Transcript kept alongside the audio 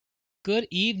Good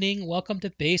evening. Welcome to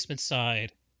Basement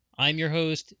Side. I'm your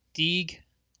host, Deeg,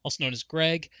 also known as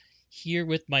Greg, here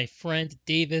with my friend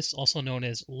Davis, also known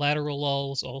as Lateral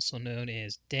Lulls, also known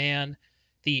as Dan,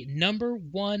 the number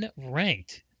one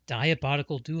ranked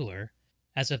Diabolical Dueler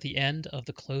as of the end of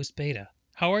the closed beta.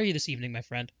 How are you this evening, my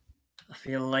friend? I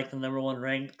feel like the number one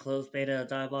ranked closed beta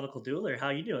Diabolical Dueler. How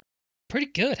you doing? Pretty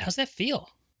good. How's that feel?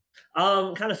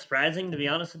 Kind of surprising to be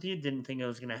honest with you. Didn't think it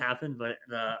was gonna happen, but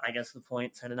I guess the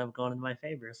points ended up going in my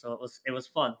favor, so it was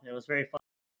fun. It was very fun.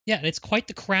 Yeah, and it's quite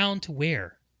the crown to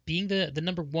wear. Being the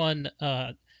number one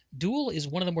duel is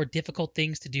one of the more difficult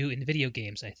things to do in video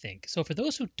games, I think. So for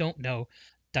those who don't know,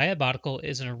 Diabolical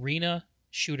is an arena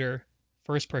shooter,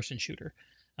 first person shooter.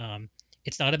 Um,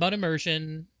 it's not about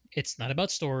immersion. It's not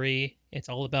about story. It's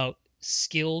all about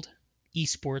skilled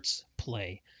esports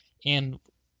play. And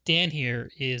Dan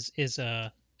here is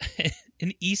an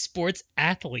esports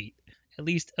athlete. At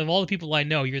least of all the people I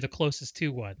know, you're the closest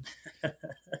to one. Uh,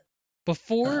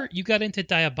 Before you got into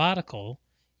Diabolical,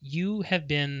 you have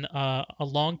been a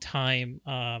long time,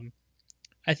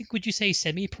 I think, would you say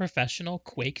semi-professional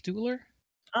Quake dueler?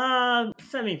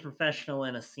 Semi-professional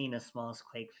in a scene as small as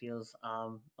Quake feels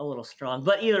a little strong,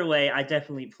 but either way, I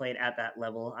definitely played at that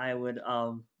level. I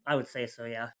would say so.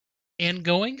 Yeah. And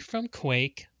going from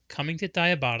Quake, coming to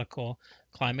Diabolical,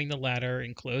 climbing the ladder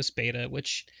in closed beta,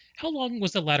 which, how long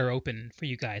was the ladder open for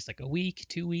you guys? Like a week,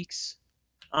 2 weeks?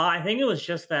 I think it was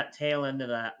just that tail end of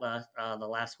the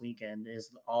last weekend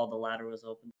is all the ladder was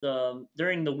open.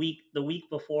 During the week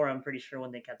before, I'm pretty sure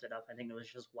when they kept it up, I think it was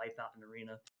just Wipeout and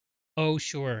Arena. Oh,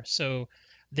 sure. So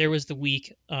there was the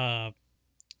week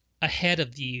ahead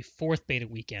of the fourth beta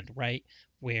weekend, right?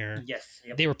 Where Yes,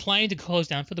 yep. they were planning to close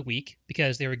down for the week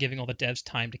because they were giving all the devs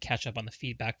time to catch up on the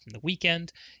feedback from the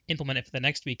weekend, implement it for the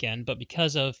next weekend. But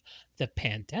because of the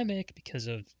pandemic, because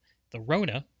of the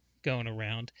Rona going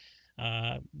around,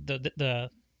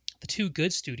 the Too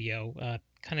Good studio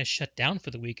kind of shut down for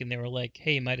the week, and they were like,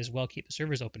 "Hey, might as well keep the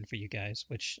servers open for you guys,"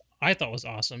 which I thought was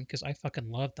awesome because I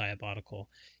fucking love Diabolical.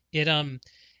 It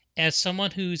as someone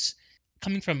who's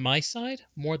coming from my side,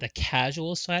 more the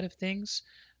casual side of things,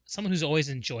 someone who's always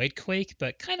enjoyed Quake,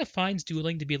 but kind of finds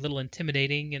dueling to be a little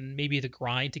intimidating, and maybe the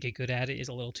grind to get good at it is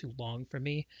a little too long for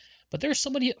me. But there's so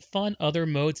many fun other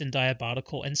modes in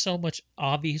Diabolical, and so much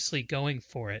obviously going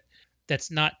for it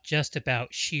that's not just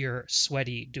about sheer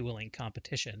sweaty dueling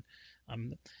competition.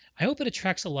 Um, I hope it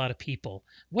attracts a lot of people.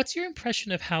 What's your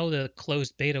impression of how the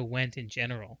closed beta went in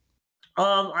general?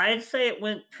 I'd say it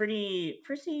went pretty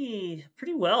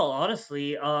well,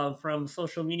 honestly. From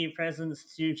social media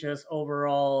presence to just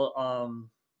overall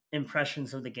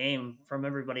impressions of the game from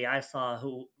everybody I saw,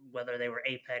 who whether they were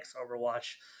Apex,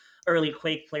 Overwatch, early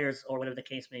Quake players, or whatever the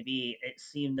case may be, it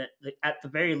seemed that at the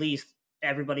very least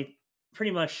everybody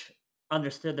pretty much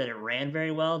understood that it ran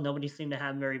very well. Nobody seemed to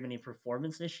have very many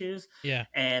performance issues, Yeah.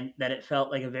 and that it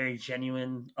felt like a very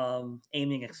genuine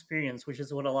aiming experience, which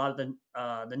is what a lot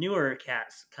of the newer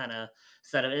cats kind of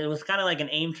said. It was kind of like an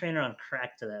aim trainer on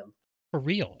crack to them. For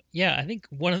real. Yeah, I think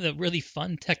one of the really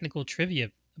fun technical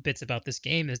trivia bits about this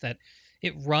game is that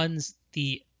it runs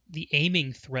the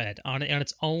aiming thread on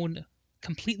its own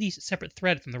completely separate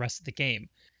thread from the rest of the game.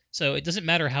 So it doesn't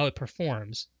matter how it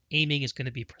performs, aiming is going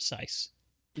to be precise.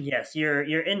 Yes, your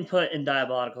input in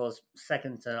Diabolical is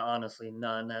second to honestly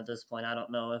none at this point. I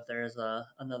don't know if there's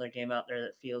another game out there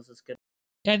that feels as good.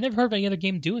 Yeah, I've never heard of any other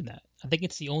game doing that. I think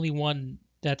it's the only one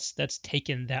that's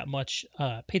taken that much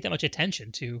paid that much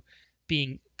attention to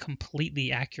being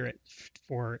completely accurate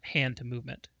for hand to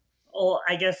movement. Well,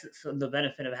 I guess it's the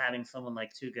benefit of having someone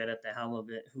like Too Good at the helm of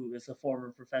it, who is a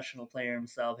former professional player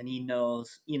himself, and he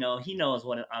knows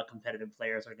what competitive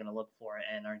players are going to look for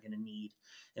and are going to need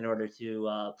in order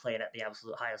to play it at the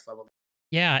absolute highest level.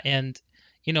 Yeah, and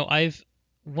I've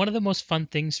one of the most fun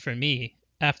things for me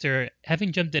after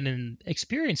having jumped in and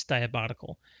experienced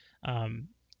Diabolical, um,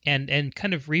 and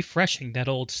kind of refreshing that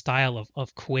old style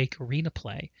of Quake arena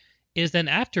play, is then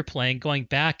after playing, going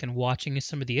back and watching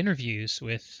some of the interviews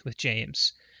with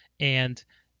James, and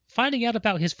finding out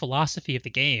about his philosophy of the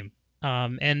game,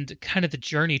 and kind of the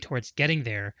journey towards getting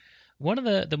there. One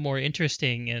of the more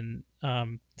interesting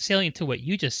and salient to what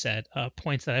you just said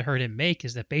points that I heard him make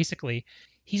is that basically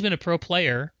he's been a pro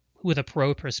player with a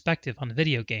pro perspective on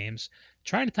video games,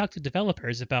 trying to talk to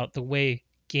developers about the way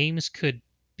games could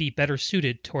be better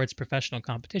suited towards professional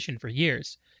competition for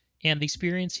years. And the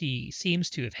experience he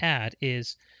seems to have had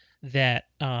is that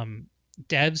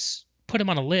devs put him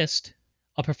on a list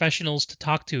of professionals to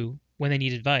talk to when they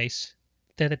need advice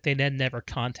that they then never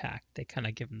contact. They kind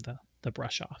of give him the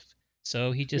brush off.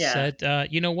 So he just Yeah,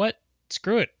 said, you know what?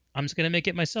 Screw it. I'm just going to make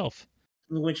it myself.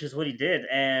 which is what he did.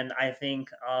 And I think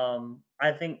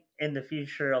in the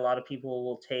future, a lot of people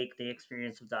will take the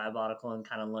experience of Diabolical and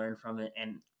kind of learn from it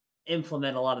and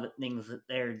implement a lot of the things that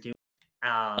they're doing.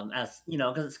 As you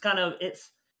know, because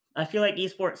it's I feel like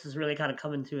esports is really kind of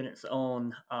coming to in its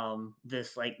own.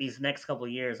 This like these next couple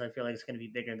of years, I feel like it's going to be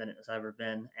bigger than it's ever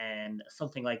been, and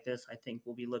something like this, I think,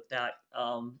 will be looked at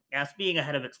as being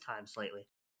ahead of its time slightly.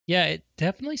 Yeah, it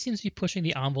definitely seems to be pushing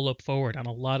the envelope forward on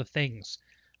a lot of things.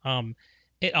 Um,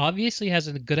 it obviously has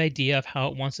a good idea of how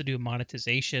it wants to do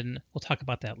monetization. We'll talk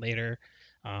about that later.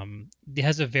 It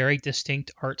has a very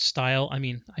distinct art style. I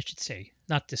mean, I should say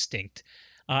not distinct.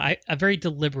 A very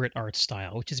deliberate art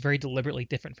style, which is very deliberately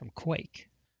different from Quake.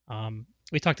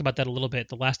 We talked about that a little bit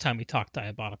the last time we talked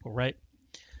Diabolical, right?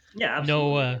 Yeah,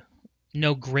 No, absolutely.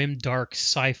 no grim, dark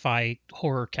sci-fi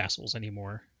horror castles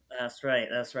anymore. That's right.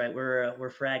 That's right. We're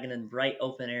fragging in bright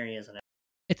open areas and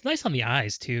It's nice on the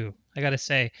eyes too. I gotta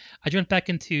say, I jumped back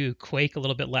into Quake a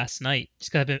little bit last night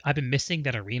just 'cause I've been missing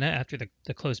that arena after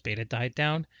the closed beta died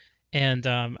down, and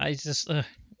I just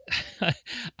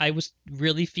I was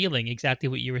really feeling exactly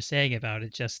what you were saying about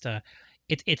it. Just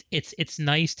it's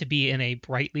nice to be in a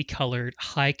brightly colored,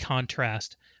 high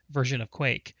contrast version of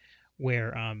Quake,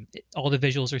 where all the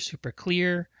visuals are super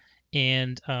clear,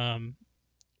 and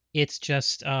it's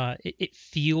just it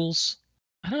feels,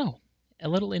 I don't know, a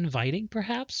little inviting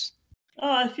perhaps.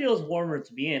 it feels warmer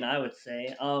to be in, I would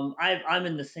say. I'm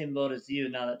in the same boat as you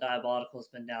now that Diabolical's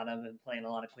been down. I've been playing a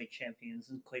lot of Quake Champions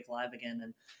and Quake Live again,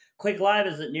 and Quake Live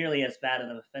isn't nearly as bad of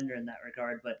an offender in that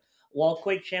regard. But while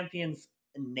Quake Champions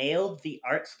nailed the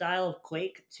art style of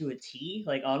Quake to a T,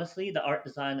 like honestly, the art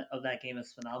design of that game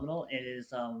is phenomenal. It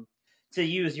is, to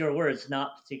use your words,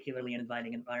 not particularly an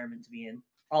inviting environment to be in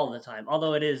all the time.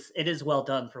 Although it is well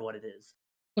done for what it is.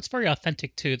 It's very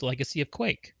authentic to the legacy of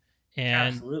Quake.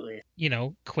 And, Absolutely.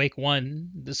 Quake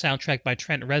 1, the soundtrack by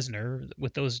Trent Reznor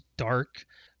with those dark,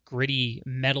 gritty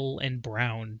metal and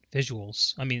brown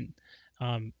visuals. I mean,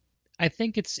 um, I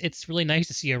think it's really nice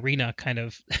to see Arena kind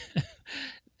of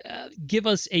give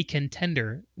us a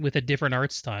contender with a different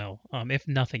art style, if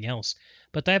nothing else.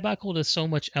 But Diabolical does so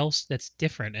much else that's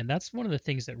different, and that's one of the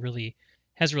things that really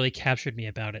has really captured me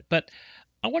about it. But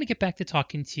I want to get back to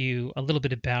talking to you a little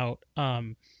bit about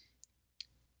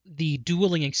the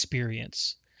dueling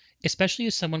experience, especially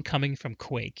as someone coming from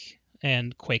Quake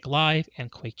and Quake Live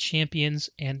and Quake Champions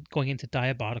and going into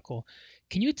Diabolical.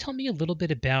 Can you tell me a little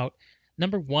bit about,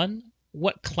 number one,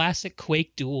 what classic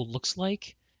Quake duel looks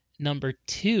like? Number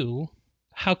two,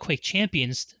 how Quake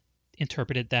Champions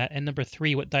interpreted that, and number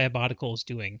three, what Diabolical is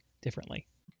doing differently.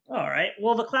 All right.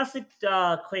 Well, the classic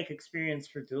Quake experience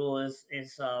for Duel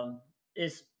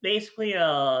is basically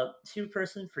a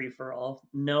two-person free for all,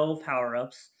 no power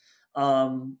ups.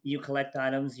 You collect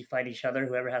items, you fight each other.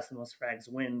 Whoever has the most frags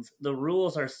wins. The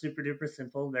rules are super duper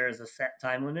simple. There is a set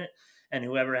time limit, and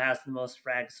whoever has the most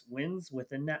frags wins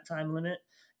within that time limit.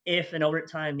 If an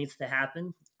overtime needs to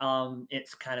happen,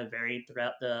 it's kind of varied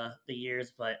throughout the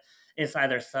years, but it's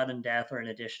either sudden death or an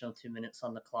additional 2 minutes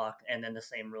on the clock, and then the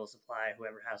same rules apply.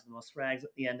 Whoever has the most frags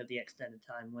at the end of the extended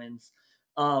time wins.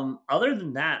 Other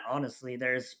than that, honestly,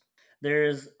 there's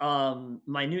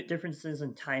minute differences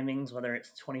in timings, whether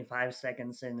it's 25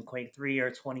 seconds in Quake 3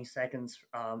 or 20 seconds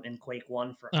in Quake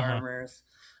 1 for Uh huh. armors.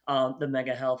 The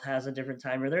Mega Health has a different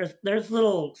timer. There's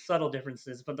little subtle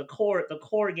differences, but the core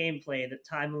gameplay, the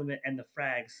time limit, and the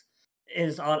frags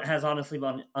has honestly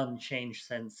been unchanged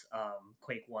since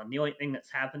Quake One. The only thing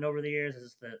that's happened over the years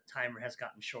is the timer has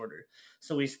gotten shorter.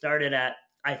 So we started at,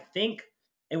 I think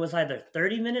it was either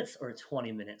 30 minutes or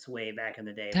 20 minutes way back in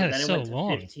the day, That but is then it so went to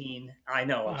long. 15. I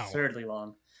know, Wow. absurdly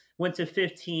long. Went to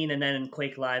 15, and then in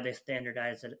Quake Live they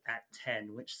standardized it at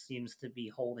 10, which seems to be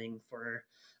holding for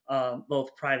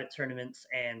both private tournaments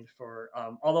and for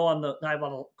although on the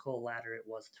Diabolical ladder it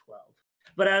was 12.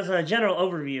 But as a general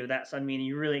overview, I mean,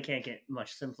 you really can't get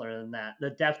much simpler than that. The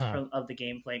depth of the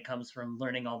gameplay comes from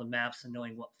learning all the maps and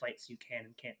knowing what fights you can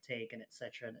and can't take, and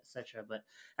etc. and etc. But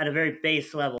at a very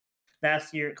base level,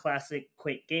 that's your classic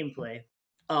Quake gameplay.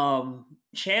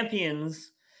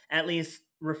 Champions, at least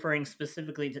referring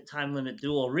specifically to Time Limit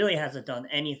Duel, really hasn't done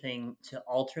anything to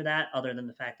alter that other than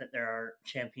the fact that there are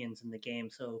champions in the game.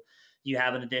 So you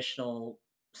have an additional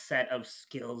set of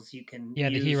skills you can Yeah,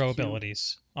 the use hero to.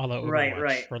 abilities, a la Right,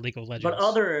 right. Overwatch or League of But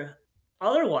Legends.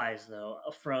 otherwise though,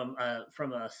 from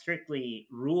a strictly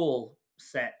rule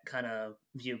set kind of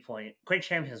viewpoint, Quake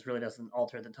Champions really doesn't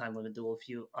alter the time limit duel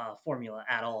formula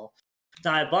at all.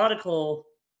 Diabolical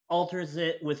alters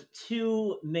it with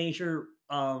two major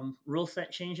rule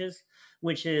set changes,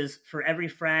 which is for every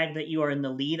frag that you are in the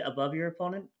lead above your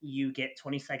opponent, you get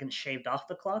 20 seconds shaved off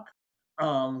the clock.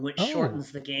 which Oh,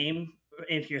 shortens the game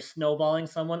if you're snowballing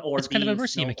someone or it's kind of a being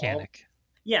mercy snowballed. mechanic.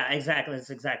 Yeah, exactly. That's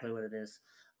exactly what it is.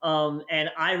 And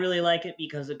I really like it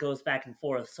because it goes back and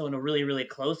forth. So in a really, really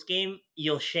close game,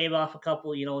 you'll shave off a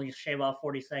couple, you shave off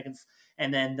 40 seconds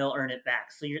and then they'll earn it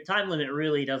back. So your time limit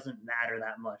really doesn't matter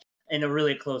that much in a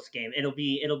really close game. It'll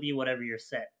be whatever your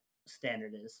set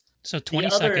standard is. So The 20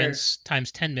 other seconds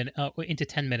times 10 minutes into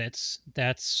 10 minutes,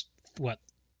 that's what,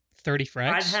 30 I've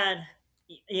frags? had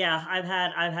yeah, I've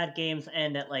had games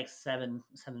end at like 7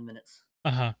 minutes.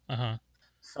 Uh-huh, uh-huh,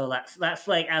 So that's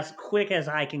like as quick as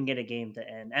I can get a game to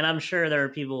end, and I'm sure there are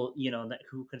people that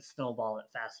who could snowball it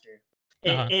faster. It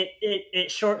uh-huh. it it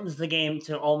it shortens the game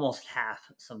to almost half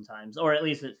sometimes, or at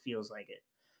least it feels like it.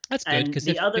 That's good And because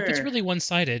the if it's other, really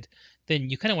one-sided, then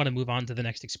you kind of want to move on to the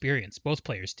next experience. Both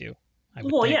players do, I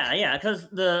would well, yeah, think. yeah, because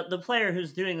the player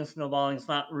who's doing the snowballing is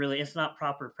not really it's not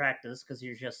proper practice because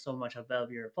you're just so much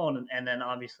above your opponent, and then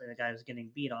obviously the guy who's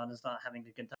getting beat on is not having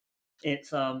a good time.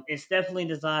 It's definitely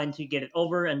designed to get it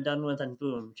over and done with, and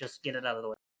boom, just get it out of the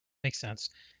way. Makes sense.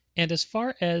 And as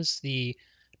far as the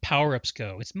power-ups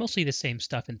go, it's mostly the same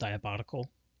stuff in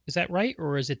Diabolical. Is that right,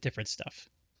 or is it different stuff?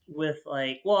 With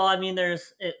like, well, I mean,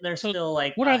 there's So still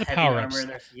like what a are the heavy armor, power-ups?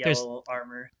 there's There's yellow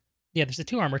armor. Yeah, there's the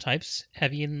two armor types,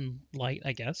 heavy and light,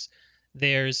 I guess.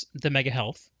 There's the mega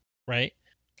health, right?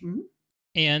 Mhm.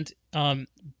 And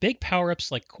big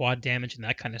power-ups like quad damage and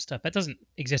that kind of stuff, that doesn't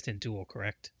exist in duel,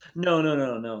 correct? No, no,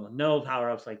 no, no, no power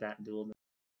ups like that in duel.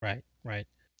 Right, right.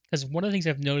 Because one of the things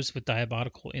I've noticed with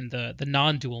Diabolical in the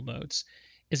non-dual modes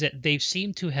is that they've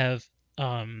seemed to have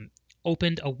um,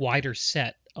 opened a wider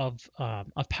set of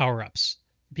power-ups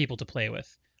for people to play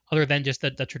with, other than just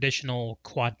the traditional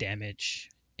quad damage.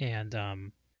 And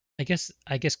I guess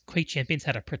Quake Champions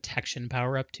had a protection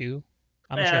power-up too.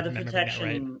 I'm not sure Yeah, if the I'm remembering that right.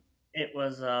 protection. It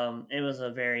was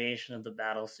a variation of the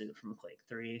battle suit from Quake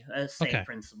 3. Same Okay,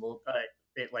 principle.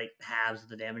 It like halves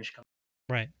the damage.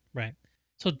 right, right.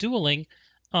 So dueling,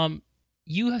 um,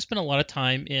 you have spent a lot of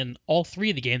time in all three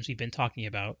of the games we've been talking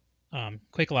about.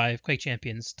 Quake Live, Quake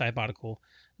Champions, Diabolical,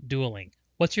 dueling.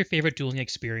 What's your favorite dueling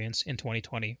experience in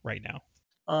 2020 right now?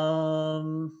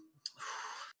 Um,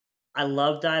 I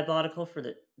love Diabolical for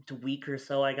the week or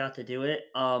so I got to do it.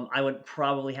 I would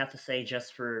probably have to say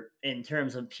just for in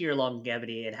terms of pure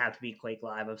longevity, it'd have to be Quake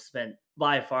Live. I've spent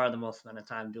by far the most amount of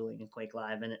time dueling in Quake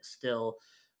Live, and it's still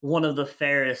one of the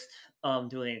fairest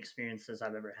dueling experiences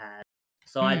I've ever had.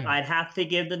 So I'd, Hmm. I'd have to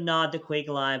give the nod to Quake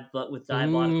Live, but with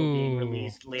Diabolical being Ooh.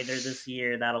 released later this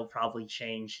year, that'll probably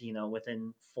change,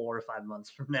 within 4 or 5 months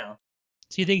from now.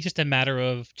 So you think it's just a matter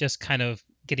of just kind of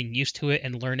getting used to it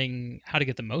and learning how to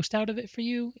get the most out of it for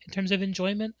you in terms of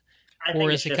enjoyment? I Or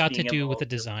think it's has it just got to being do with the able to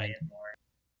play design? it more.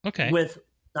 Okay. With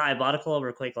Diabolical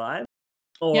over Quake Live?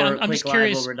 Yeah, Or I'm Quake just Live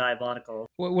curious. over Diabolical?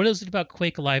 What is it about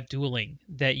Quake Live dueling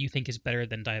that you think is better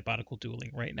than Diabolical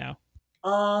dueling right now?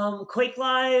 Quake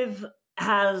Live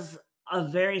has a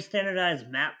very standardized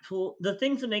map pool. The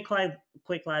things that make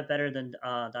Quake Live better than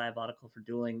Diabolical for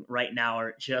dueling right now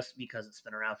are just because it's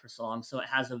been around for so long. So it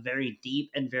has a very deep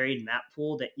and varied map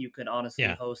pool that you could honestly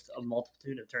Yeah. host a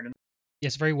multitude of tournaments.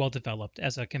 It's very well developed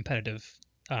as a competitive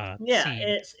Yeah, scene.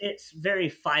 it's very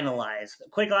finalized.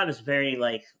 Quake Live is very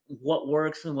like what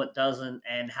works and what doesn't,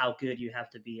 and how good you have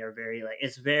to be are very like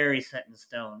it's very set in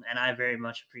stone, and I very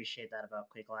much appreciate that about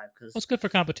Quake Live Well, because it's good for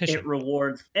it competition.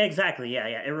 rewards exactly, yeah,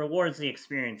 yeah, it rewards the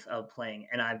experience of playing,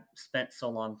 and I've spent so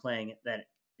long playing it that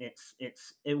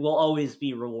it will always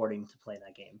be rewarding to play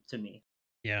that game to me.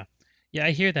 Yeah. Yeah,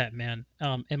 I hear that, man.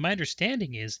 And my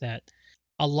understanding is that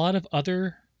a lot of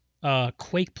other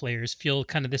Quake players feel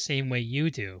kind of the same way you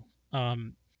do.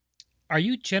 Um, are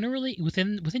you generally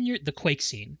within your the Quake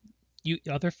scene, you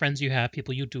other friends you have,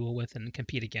 people you duel with and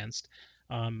compete against,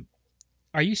 um,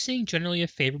 are you seeing generally a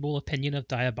favorable opinion of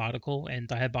Diabolical and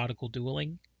Diabolical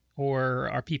dueling, or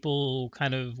are people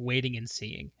kind of waiting and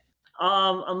seeing?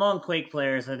 Among Quake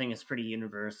players, I think it's pretty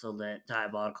universal that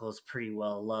Diabolical is pretty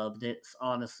well loved. It's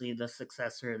honestly the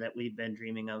successor that we've been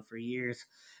dreaming of for years.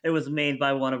 It was made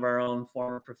by one of our own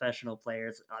former professional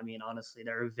players. I mean, honestly,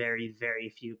 there are very, very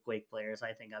few Quake players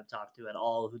I think I've talked to at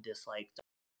all who dislike.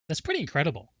 That's pretty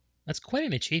incredible. That's quite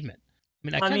an achievement. I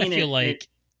mean, I I kind of mean, feel it like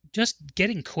just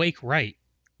getting Quake right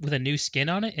with a new skin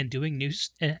on it and doing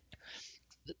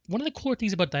one of the cooler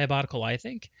things about Diabolical, I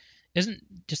think, isn't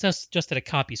just that it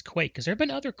copies Quake, because there have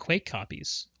been other Quake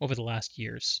copies over the last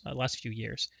few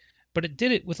years, but it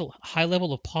did it with a high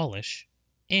level of polish,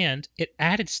 and it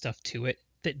added stuff to it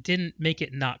that didn't make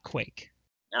it not Quake.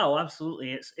 Oh,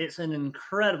 absolutely. It's an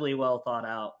incredibly well thought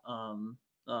out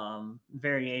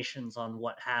variations on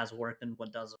what has worked and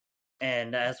what doesn't.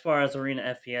 And as far as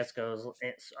arena FPS goes,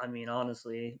 it's I mean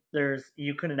honestly, there's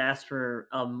you couldn't ask for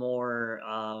a more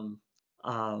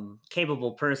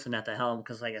capable person at the helm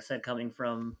because like I said, coming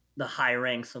from the high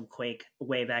ranks of Quake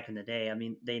way back in the day, I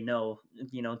mean they know,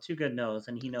 Too Good knows,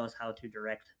 and he knows how to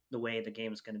direct the way the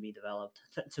game's going to be developed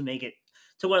to make it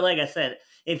to where, like I said,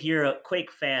 if you're a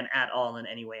Quake fan at all in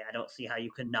any way, I don't see how you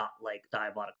could not like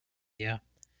Diabolical. Yeah.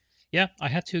 Yeah, I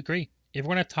have to agree.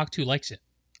 Everyone I've talked to likes it.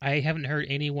 I haven't heard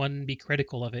anyone be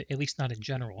critical of it, at least not in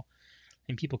general.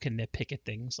 And people can nitpick at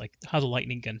things like how the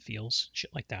lightning gun feels,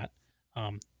 shit like that.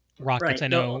 Um, Rockets, I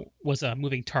Right. No, know, was a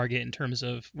moving target in terms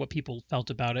of what people felt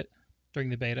about it during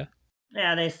the beta.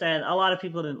 yeah, they said a lot of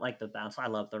people didn't like the bounce. I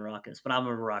love the Rockets, but I'm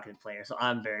a Rocket player, so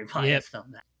I'm very Yep, biased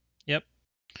on that. yep.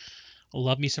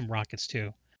 Love me some Rockets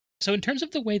too. So, in terms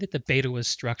of the way that the beta was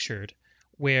structured,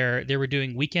 where they were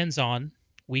doing weekends on,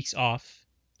 weeks off,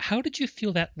 how did you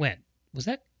feel that went? Was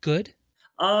that good?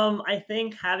 I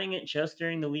think having it just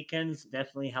during the weekends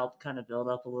definitely helped kind of build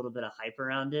up a little bit of hype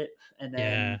around it. And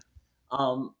then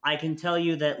Yeah. I can tell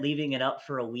you that leaving it up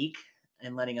for a week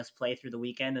and letting us play through the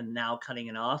weekend and now cutting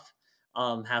it off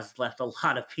has left a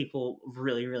lot of people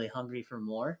really, really hungry for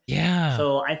more. Yeah.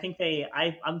 So I think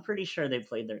I'm pretty sure they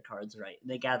played their cards right.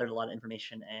 They gathered a lot of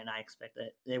information, and I expect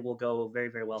that it will go very,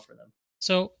 very well for them.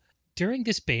 So, during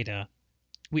this beta,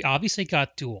 we obviously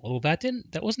got Duel. Well,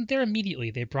 that wasn't there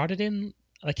immediately. They brought it in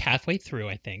like halfway through,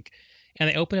 I think, and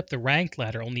they opened up the ranked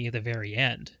ladder only at the very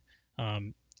end.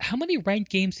 How many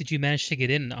ranked games did you manage to get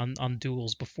in on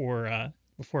Duels before a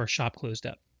shop closed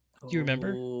up? Do you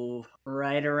remember? Oh,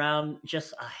 right around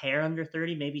just a hair under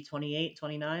 30, maybe 28,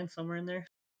 29, somewhere in there.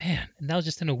 Man, and that was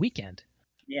just in a weekend.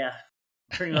 Yeah,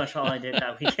 pretty much all I did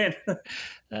that weekend.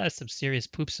 That's some serious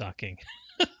poop socking.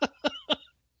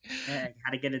 Yeah,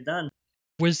 had to get it done.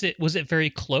 Was it very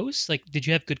close? Like, did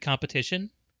you have good competition?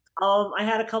 I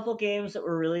had a couple games that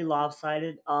were really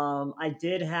lopsided. I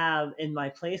did have in my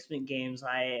placement games,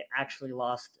 I actually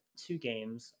lost two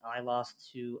games. I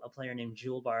lost to a player named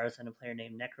Jewel Bars and a player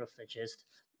named Necrophagist,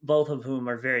 both of whom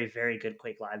are very, very good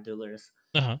Quake Live duelers.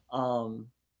 Uh huh. Um,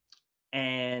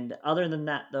 And other than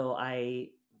that, though, I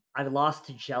lost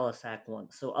to Jelisac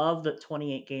once. So of the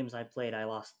 28 games I played, I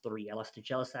lost three. I lost to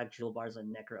Jelisac, Jewel Bars,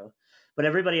 and Necro. But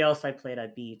everybody else I played, I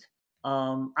beat.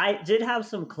 I did have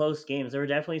some close games. There were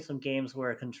definitely some games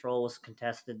where control was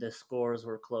contested, the scores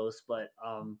were close, but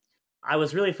I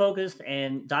was really focused.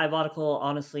 And Diabolical,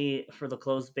 honestly, for the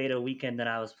closed beta weekend that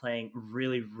I was playing,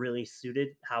 really, really suited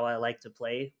how I like to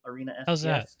play Arena How's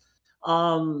that?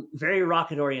 FPS. Very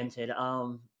rocket oriented.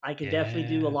 I could definitely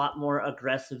do a Yeah. lot more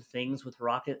aggressive things with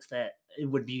rockets that it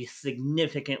would be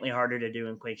significantly harder to do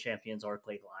in Quake Champions or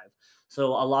Quake Live.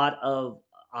 So a lot of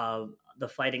the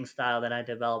fighting style that I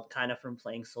developed kind of from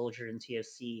playing Soldier and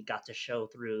TFC got to show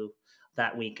through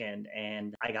that weekend,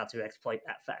 and I got to exploit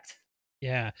that fact.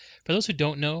 Yeah. For those who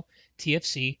don't know,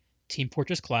 TFC, Team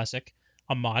Fortress Classic,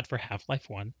 a mod for Half-Life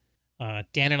 1.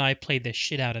 Dan and I played the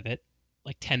shit out of it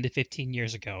like 10 to 15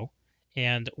 years ago.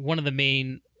 And one of the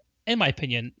main, in my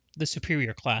opinion, the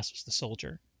superior class was the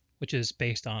Soldier, which is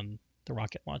based on the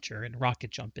rocket launcher and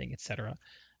rocket jumping, etc.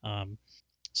 Um,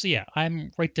 so yeah,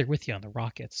 I'm right there with you on the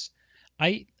rockets.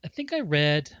 I think I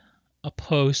read a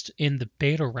post in the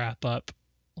beta wrap up.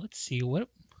 Let's see, what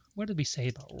did we say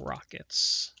about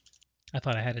rockets? I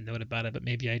thought I had a note about it, but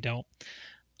maybe I don't.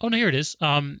 Oh no, here it is.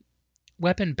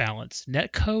 Weapon balance.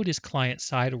 Netcode is client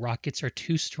side. Rockets are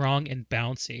too strong and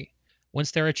bouncy.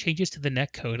 Once there are changes to the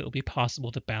netcode, it will be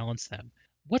possible to balance them.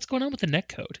 What's going on with the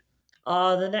netcode?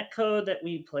 The net code that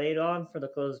we played on for the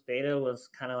closed beta was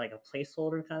kind of like a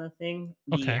placeholder kind of thing.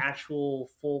 The Okay. actual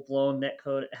full blown net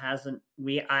code hasn't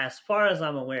as far as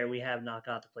I'm aware, we have not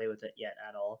got to play with it yet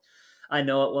at all. I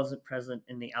know it wasn't present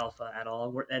in the alpha at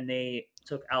all, and they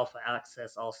took alpha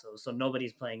access also, so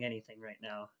nobody's playing anything right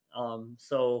now.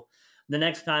 So the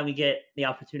next time we get the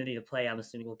opportunity to play, I'm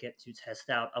assuming we'll get to test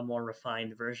out a more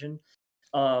refined version.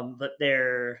 But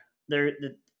they're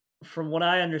from what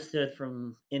I understood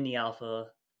from in the alpha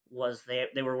was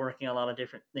they were working on a lot of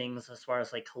different things as far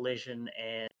as like collision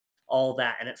and all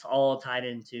that, and it's all tied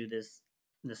into this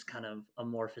kind of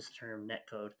amorphous term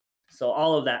netcode. So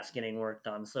all of that's getting worked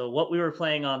on. So what we were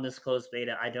playing on this closed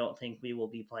beta, I don't think we will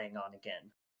be playing on again.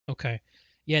 Okay.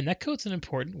 Yeah, netcode's an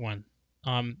important one.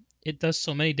 It does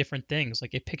so many different things.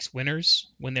 Like it picks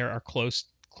winners when there are close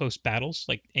battles,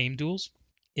 like aim duels.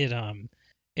 It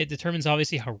determines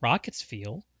obviously how rockets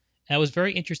feel. And I was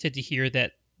very interested to hear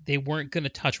that they weren't going to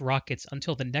touch rockets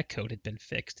until the netcode had been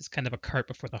fixed. It's kind of a cart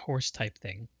before the horse type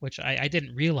thing, which I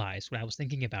didn't realize when I was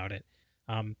thinking about it.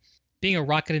 Um, Being a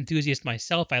rocket enthusiast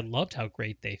myself, I loved how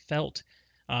great they felt.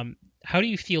 how do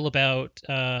you feel about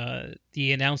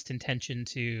the announced intention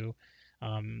to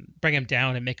bring him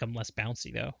down and make him less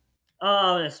bouncy, though?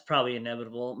 Oh, it's probably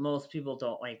inevitable. Most people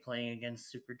don't like playing against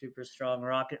super duper strong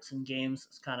rockets in games.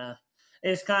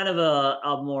 It's kind of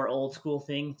a more old school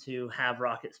thing to have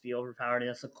rockets be overpowered.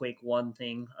 That's a Quake 1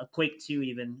 thing, a Quake 2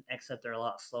 even, except they're a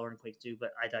lot slower in Quake 2,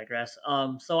 but I digress.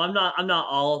 So I'm not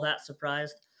all that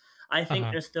surprised. I Uh think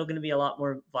huh. they're still going to be a lot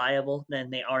more viable than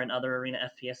they are in other arena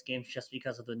FPS games just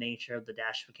because of the nature of the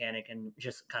dash mechanic and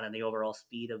just kind of the overall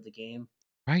speed of the game.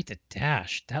 Right, the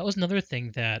dash. That was another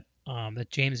thing that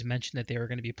James mentioned that they were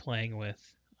going to be playing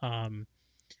with. Um,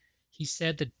 he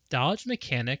said the dodge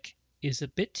mechanic is a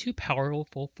bit too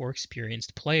powerful for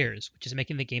experienced players, which is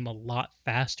making the game a lot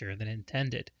faster than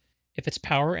intended. If its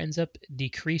power ends up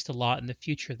decreased a lot in the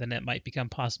future, then it might become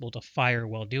possible to fire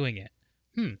while doing it.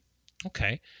 Hmm.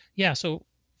 Okay. Yeah. So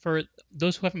for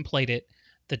those who haven't played it,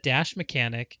 the dash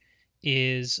mechanic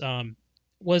is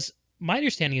was my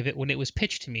understanding of it when it was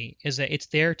pitched to me is that it's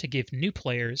there to give new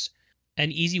players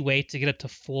an easy way to get up to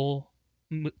full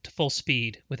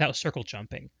speed without circle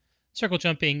jumping. Circle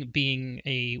jumping being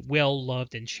a well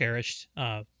loved and cherished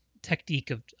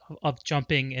technique of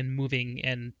jumping and moving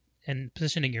and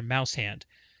positioning your mouse hand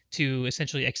to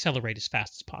essentially accelerate as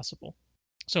fast as possible.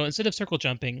 So instead of circle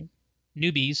jumping,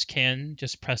 newbies can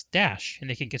just press dash and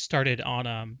they can get started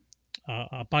on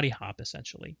a body hop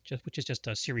essentially, which is just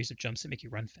a series of jumps that make you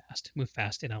run fast, move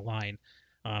fast in a line.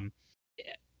 Um,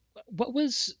 eh, what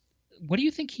was what do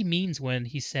you think he means when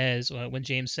he says when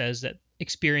James says that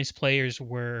experienced players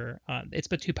were it's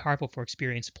been too powerful for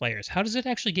experienced players? How does it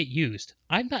actually get used?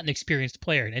 I'm not an experienced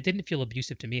player, and it didn't feel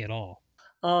abusive to me at all.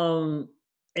 Um,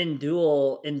 in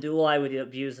duel, I would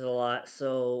abuse it a lot.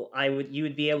 So you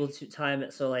would be able to time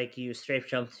it so like you strafe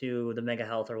jump to the mega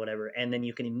health or whatever, and then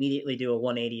you can immediately do a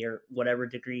 180 or whatever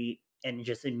degree, and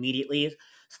just immediately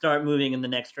start moving in the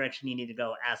next direction you need to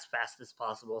go as fast as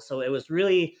possible. So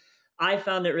I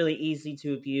found it really easy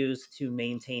to abuse to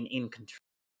maintain in control.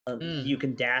 Mm. You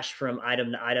can dash from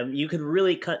item to item. You could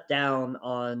really cut down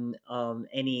on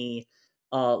any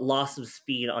loss of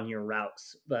speed on your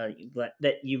routes, but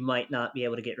that you might not be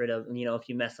able to get rid of. If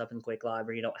you mess up in Quake Live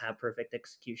or you don't have perfect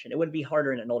execution, it would be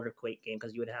harder in an older Quake game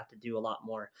because you would have to do a lot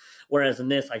more. Whereas in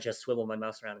this, I just swivel my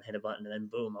mouse around and hit a button, and then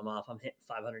boom, I'm off. I'm hitting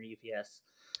 500 UPS.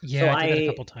 So Yeah, I did that a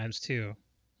couple times too.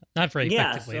 Not very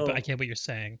yeah, effectively, but I so get what you're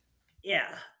saying.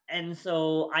 yeah, and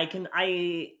so I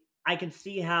can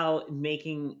see how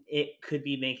making it could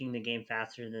be making the game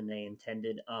faster than they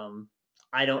intended.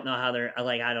 I don't know how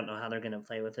they're gonna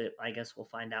play with it. I guess we'll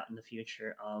find out in the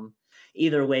future.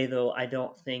 Either way, though, I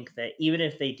don't think that even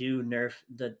if they do nerf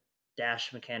the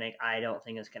dash mechanic, I don't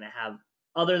think it's gonna have,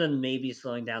 other than maybe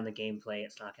slowing down the gameplay,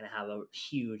 it's not gonna have a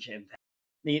huge impact.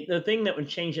 The thing that would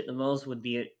change it the most would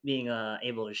be it being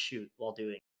able to shoot while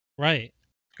doing. Right.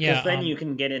 Yeah, Because then you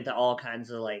can get into all kinds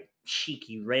of like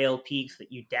cheeky rail peaks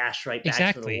that you dash right back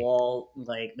to the exactly. wall.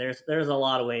 Like there's a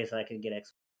lot of ways I can get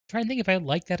Trying to think if I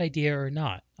like that idea or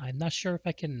not. I'm not sure if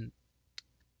I can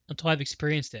until I've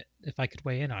experienced it, if I could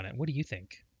weigh in on it. What do you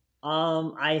think?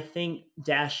 I think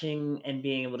dashing and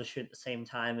being able to shoot at the same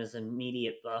time is an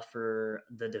immediate buff for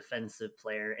the defensive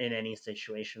player in any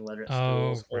situation, whether it's Oh,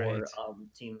 duels right. or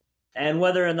team. And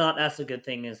whether or not that's a good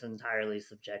thing is entirely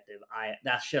subjective. I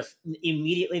that's just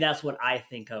immediately that's what I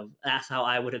think of. That's how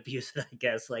I would abuse it, I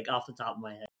guess, like off the top of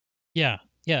my head. Yeah.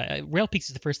 Yeah, Rail Peaks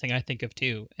is the first thing I think of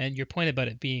too. And your point about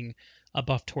it being a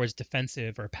buff towards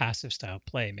defensive or passive style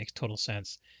play makes total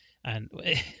sense. And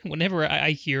whenever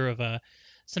I hear of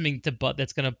something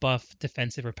that's going to buff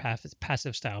defensive or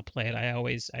passive style play, I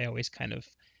always kind of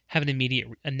have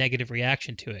a negative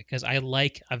reaction to it because I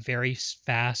like a very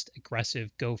fast,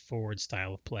 aggressive, go forward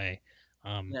style of play.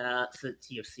 Um, Yeah, that's the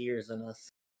TFCers in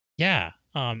us. yeah.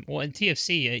 Well, in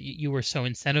TFC, you were so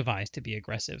incentivized to be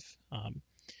aggressive.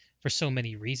 For so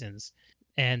many reasons.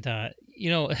 And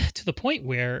to the point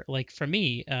where, like for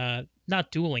me,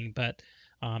 not dueling, but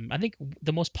I think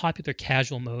the most popular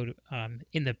casual mode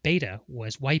in the beta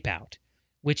was Wipeout,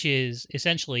 which is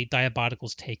essentially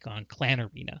Diabotical's take on Clan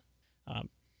Arena. Um,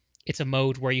 it's a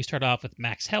mode where you start off with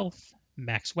max health,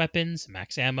 max weapons,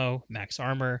 max ammo, max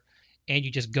armor, and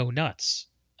you just go nuts.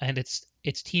 And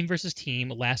it's team versus team,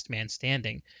 last man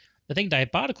standing. The thing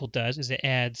Diabolical does is it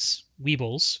adds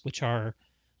Weebles, which are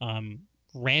um,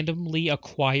 randomly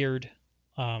acquired,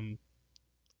 um,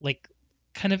 like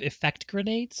kind of effect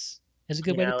grenades. Is a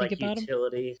good way to Yeah, think like about them.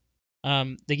 utility.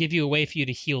 They give you a way for you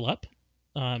to heal up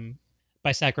um,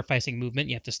 by sacrificing movement.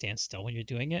 You have to stand still when you're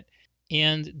doing it,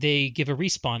 and they give a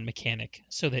respawn mechanic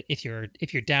so that if you're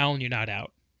down, you're not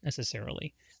out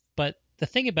necessarily. But the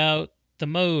thing about the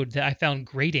mode that I found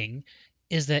grating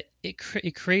is that it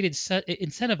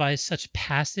incentivized such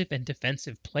passive and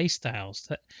defensive play styles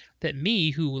that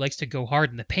me, who likes to go hard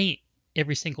in the paint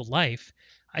every single life,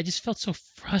 I just felt so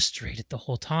frustrated the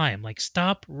whole time. Like,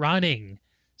 stop running,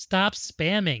 stop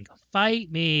spamming, fight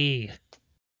me.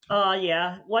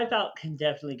 Yeah, Wipeout can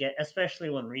definitely get, especially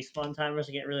when respawn timers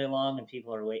get really long and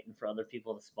people are waiting for other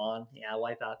people to spawn. Yeah,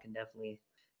 Wipeout can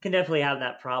definitely have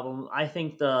that problem. I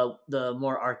think the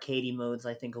more arcadey modes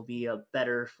I think will be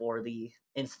better for the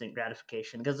instant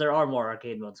gratification because there are more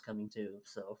arcade modes coming too.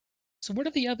 So, So what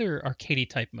are the other arcadey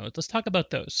type modes? Let's talk about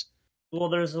those. well,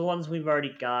 there's the ones we've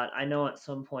already got. I know at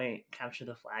some point Capture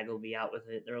the Flag will be out with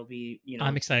it. There will be I'm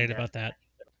team excited death. about that.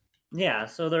 Yeah,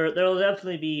 so there'll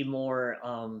definitely be more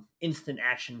instant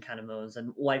action kind of modes,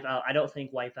 and Wipeout. I don't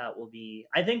think Wipeout will be.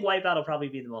 I think Wipeout will probably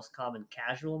be the most common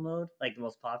casual mode, like the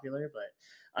most popular, but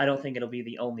I don't think it'll be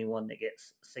the only one that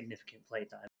gets significant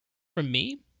playtime. For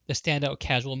me, the standout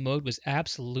casual mode was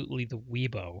absolutely the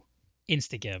Weibo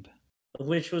Instagib.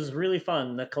 Which was really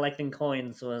fun. The collecting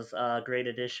coins was a great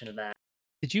addition to that.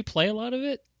 Did you play a lot of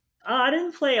it? I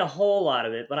didn't play a whole lot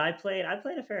of it, but I played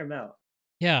a fair amount.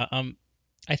 Yeah,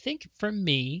 I think for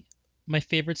me, my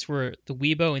favorites were the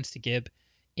Weibo Instagib,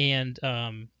 and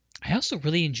I also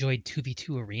really enjoyed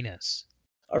 2v2 arenas.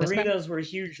 That's not Arenas were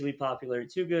hugely popular.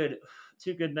 Too good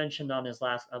mentioned on his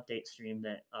last update stream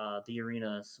that the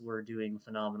arenas were doing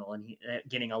phenomenal and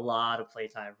getting a lot of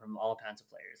playtime from all kinds of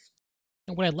players.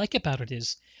 what I like about it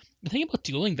is the thing about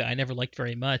dueling that I never liked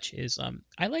very much is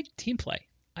I like team play.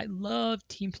 I love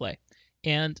team play.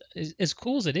 And as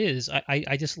cool as it is,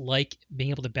 I just like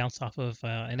being able to bounce off of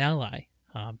an ally.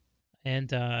 Um,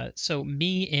 and so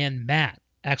me and Matt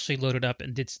actually loaded up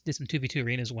and did some 2v2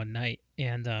 arenas one night.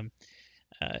 And uh,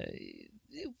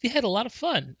 we had a lot of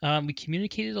fun. We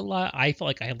communicated a lot. I felt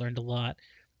like I learned a lot.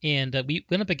 And we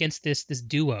went up against this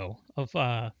duo of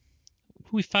who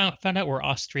we found out were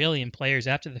Australian players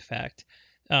after the fact,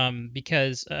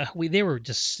 because they were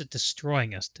just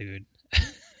destroying us, dude.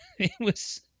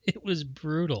 It was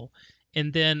brutal,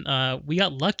 and then we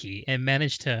got lucky and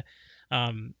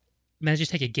um, managed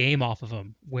to take a game off of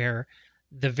them where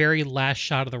the very last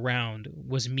shot of the round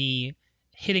was me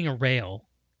hitting a rail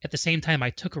at the same time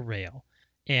I took a rail,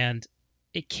 and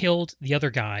it killed the other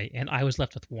guy, and I was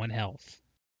left with one health.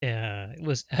 Yeah, it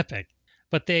was epic.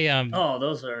 But Oh,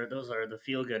 those are the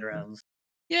feel good rounds.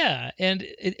 yeah, and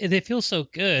it feels so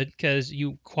good because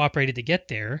you cooperated to get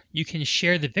there. You can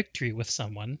share the victory with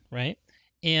someone, right?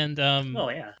 And Oh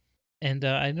yeah.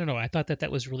 I don't know. I thought that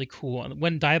was really cool. And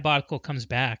when Diabolical comes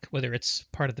back, whether it's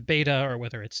part of the beta or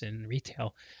whether it's in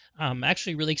retail, I'm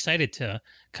actually really excited to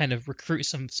kind of recruit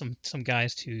some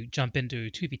guys to jump into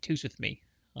 2v2s with me,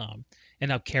 and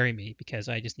help carry me because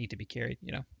I just need to be carried.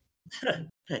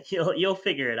 You'll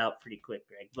figure it out pretty quick,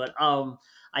 Greg. But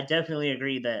I definitely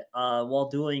agree that while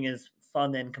dueling is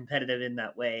fun and competitive in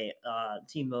that way,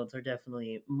 team modes are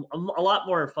definitely a lot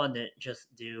more fun to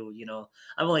just do.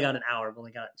 I've only got an hour, I've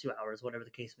only got 2 hours, whatever the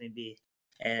case may be,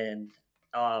 and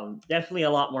definitely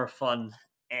a lot more fun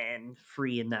and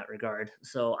free in that regard.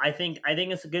 So I think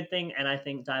it's a good thing, and I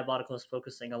think Diabolical is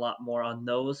focusing a lot more on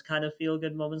those kind of feel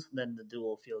good moments than the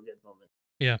dual feel good moments.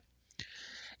 Yeah.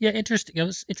 Yeah, interesting. I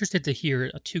was interested to hear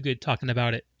Too Good talking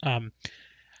about it.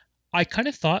 I kind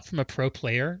of thought from a pro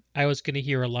player, I was going to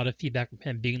hear a lot of feedback from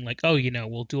him being like, "Oh,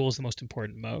 well, duel is the most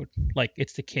important mode. Like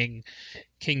it's the king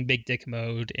big dick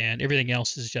mode, and everything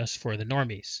else is just for the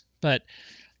normies." But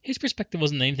his perspective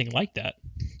wasn't anything like that.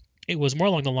 It was more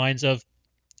along the lines of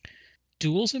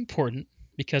duel's important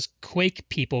because Quake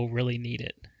people really need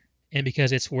it, and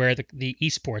because it's where the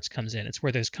esports comes in. It's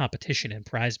where there's competition and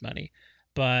prize money.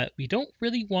 But we don't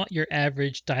really want your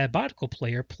average diabolical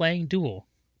player playing duel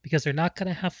because they're not going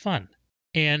to have fun.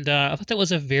 And I thought that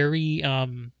was a very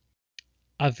it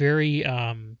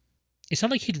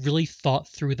sounded like he'd really thought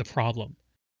through the problem.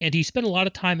 And he spent a lot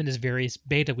of time in his various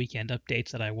beta weekend updates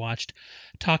that I watched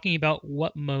talking about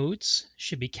what modes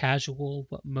should be casual,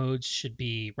 what modes should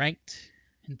be ranked,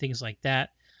 and things like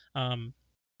that. Um,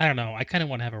 I don't know. I kind of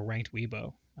want to have a ranked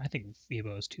Weibo. I think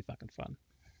Weibo is too fucking fun.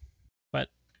 But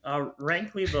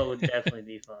Ranked Weibo would definitely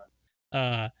be fun.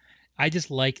 uh, I just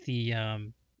like the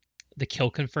kill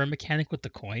confirm mechanic with the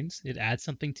coins. It adds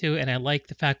something to it, and I like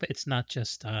the fact that it's not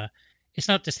just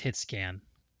hit scan.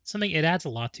 Something it adds a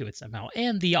lot to it somehow,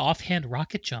 and the offhand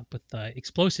rocket jump with the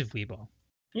explosive Weibo.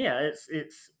 Yeah,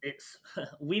 it's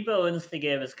Weibo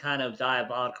Instigame is kind of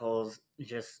Diabolical's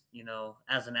just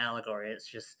as an allegory. It's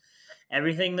just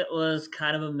everything that was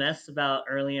kind of a mess about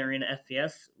early arena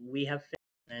FPS we have fixed,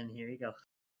 and here you go.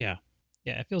 Yeah,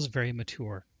 yeah, it feels very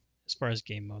mature as far as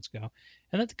game modes go,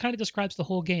 and that kind of describes the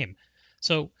whole game.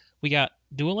 So we got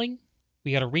dueling,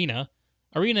 We got Arena.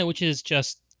 Arena, which is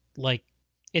just like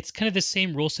it's kind of the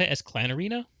same rule set as Clan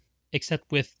Arena,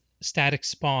 except with static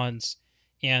spawns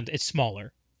and it's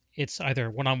smaller. It's either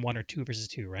one on one or two versus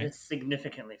two, right? It's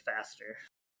significantly faster.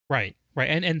 Right, right.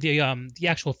 And the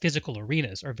actual physical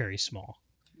arenas are very small.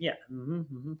 Yeah.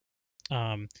 Hmm.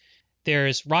 Um,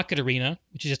 there's Rocket Arena,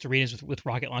 which is just arenas with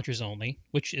rocket launchers only,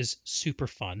 which is super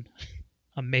fun.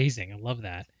 Amazing. I love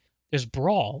that. There's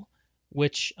Brawl,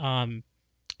 which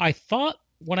I thought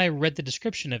when I read the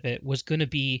description of it was going to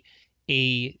be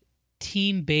a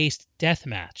team-based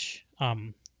deathmatch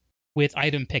with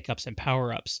item pickups and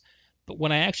power-ups. But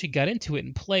when I actually got into it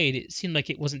and played, it seemed like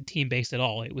it wasn't team-based at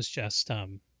all. It was just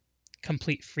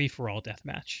complete free-for-all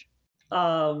deathmatch.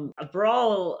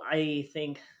 Brawl, I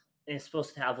think, is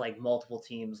supposed to have like multiple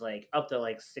teams, like up to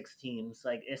like 6 teams.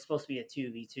 Like it's supposed to be a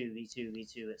 2v2, v2,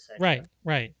 v2, etc. Right,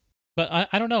 right. But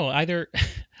I don't know. Either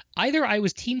either I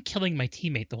was team killing my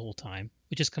teammate the whole time,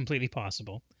 which is completely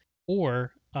possible,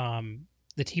 or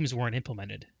the teams weren't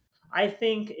implemented. I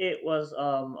think it was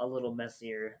a little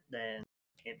messier than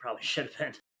it probably should have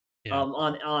been. Yeah.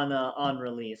 On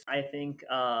release. I think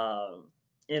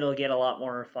it'll get a lot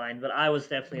more refined, but I was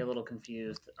definitely a little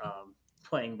confused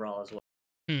playing Brawl as well.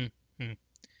 Hmm. Hmm.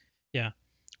 Yeah.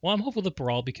 Well, I'm hopeful that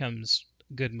Brawl becomes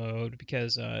good mode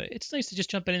because it's nice to just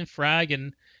jump in and frag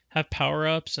and have power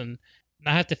ups and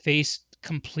not have to face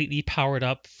completely powered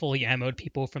up, fully ammoed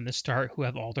people from the start who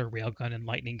have all their railgun and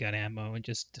lightning gun ammo and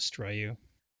just destroy you.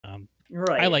 Um, I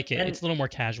Right. like it. It's And a little more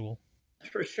casual.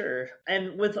 for sure.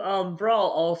 And with Brawl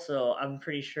also, I'm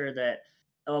pretty sure that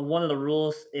one of the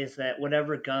rules is that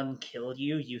whatever gun killed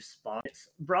you, you spawn.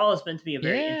 Brawl is meant to be a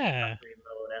very Yeah. introductory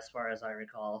mode, as far as I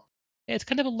recall. It's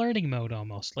kind of a learning mode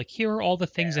almost. Like here are all the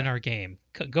things in Yeah, our game.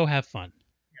 Go have fun.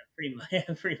 pretty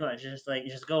much. Pretty much. Just like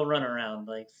just go run around,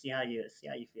 like see how you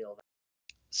feel.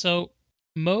 So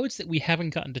modes that we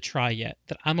haven't gotten to try yet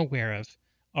that I'm aware of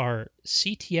are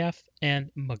CTF and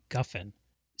MacGuffin.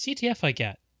 CTF I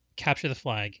get. Capture the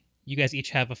flag. You guys each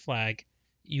have a flag.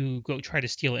 You go try to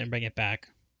steal it and bring it back.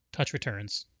 Touch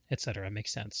returns, etc.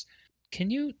 Makes sense. Can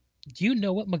you do you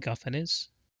know what MacGuffin is?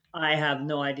 I have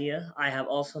no idea. I have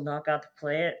also not got to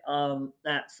play it.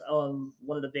 That's one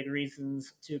of the big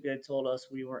reasons Too Good told us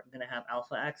we weren't going to have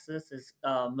alpha access. Is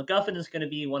MacGuffin is going to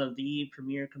be one of the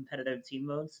premier competitive team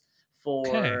modes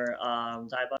Okay. for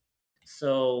Diablo.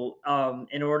 So,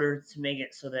 in order to make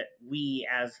it so that we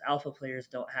as alpha players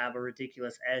don't have a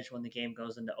ridiculous edge when the game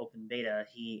goes into open beta,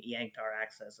 he yanked our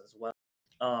access as well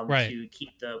Right. to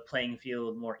keep the playing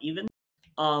field more even.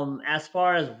 As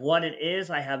far as what it is,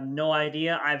 I have no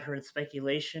idea. I've heard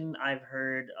speculation. I've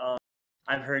heard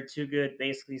Too Good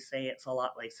basically say it's a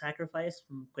lot like Sacrifice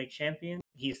from Quake Champion.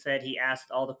 He said he asked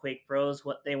all the Quake pros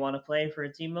what they want to play for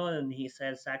a team mode, and he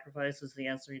said Sacrifice is the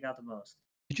answer he got the most.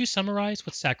 Could you summarize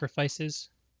what sacrifice is?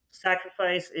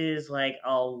 Sacrifice is like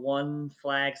a one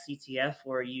flag CTF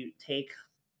where you take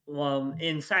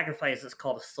in Sacrifice it's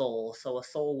called a soul. So a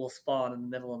soul will spawn in the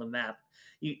middle of the map.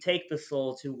 You take the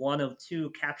soul to one of two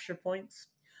capture points.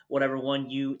 Whatever one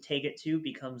you take it to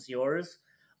becomes yours.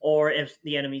 Or if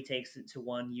the enemy takes it to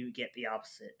one, you get the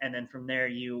opposite. And then from there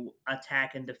you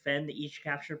attack and defend each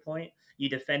capture point. You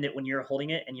defend it when you're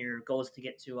holding it, and your goal is to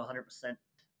get to 100%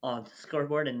 on the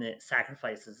scoreboard, and it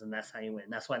sacrifices, and that's how you win.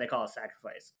 That's why they call it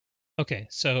sacrifice. Okay,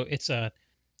 so it's a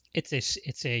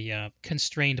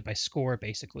constrained by score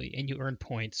basically, and you earn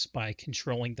points by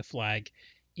controlling the flag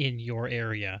in your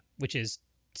area, which is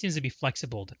seems to be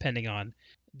flexible depending on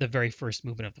the very first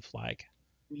movement of the flag.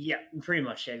 Yeah, pretty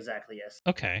much. Yeah, exactly. Yes.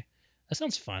 Okay, that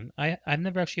sounds fun. I've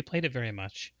never actually played it very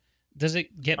much. Does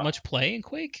it get Uh, much play in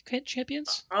Quake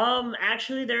Champions?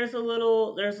 actually, there's a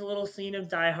little scene of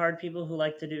diehard people who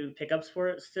like to do pickups for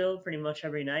it still, pretty much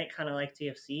every night, kind of like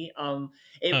TFC.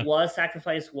 It Huh. was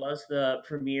Sacrifice was the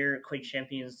premier Quake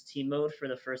Champions team mode for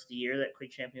the first year that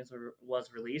Quake Champions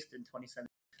was released in 2017,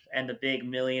 and the big $1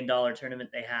 million tournament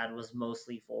they had was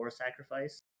mostly for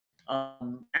Sacrifice.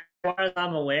 As far as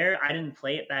I'm aware, I didn't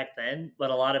play it back then,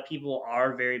 but a lot of people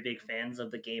are very big fans of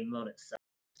the game mode itself,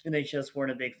 and they just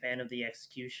weren't a big fan of the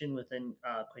execution within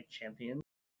Quake Champions.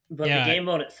 But the Yeah, game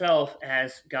mode itself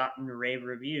has gotten rave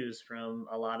reviews from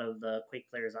a lot of the Quake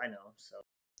players I know. So,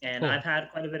 and I've cool.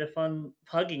 had quite a bit of fun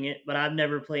pugging it, but I've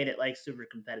never played it like super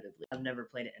competitively. I've never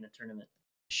played it in a tournament.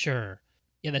 Sure.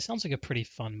 Yeah, that sounds like a pretty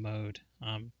fun mode.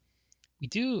 I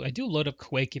do load up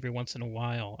Quake every once in a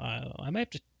while. I might have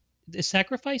to. Is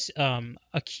Sacrifice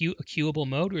a queuable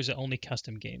mode or is it only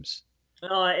custom games?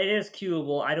 It is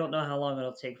queuable. I don't know how long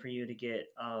it'll take for you to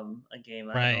get a game.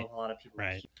 I don't know Right, if a lot of people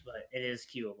right. queue, but it is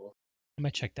queuable. I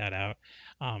might check that out.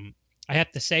 Um, I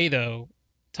have to say though,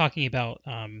 talking about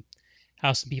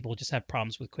how some people just have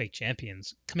problems with Quake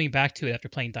Champions. Coming back to it after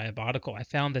playing Diabolical, I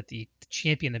found that the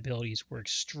champion abilities were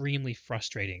extremely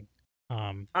frustrating.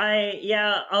 Um,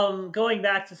 going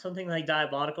back to something like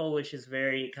Diabolical, which is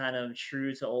very kind of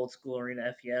true to old school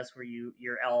arena FPS, where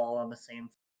you're all on the same,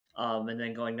 and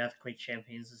then going back to Quake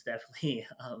Champions is definitely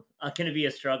going to be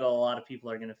a struggle. A lot of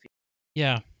people are going to feel.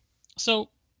 yeah. So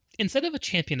instead of a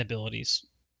champion abilities,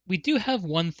 we do have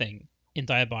one thing in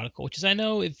Diabolical, which is I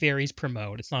know it varies per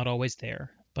mode. It's not always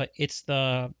there, but it's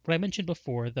the what I mentioned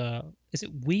before. The is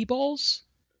it Weeballs?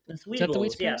 It's Is that the way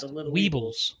it's Weebles, yeah, the pronounced? little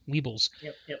Weebles. Weebles.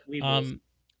 Weebles. Yep, Weebles. Um,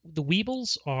 the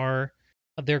Weebles are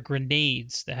they're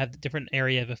grenades that have different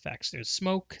area of effects. There's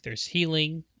smoke, there's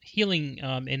healing. Healing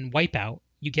in Wipeout,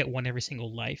 you get one every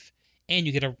single life, and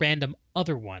you get a random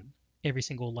other one every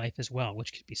single life as well,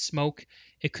 which could be smoke.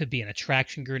 It could be an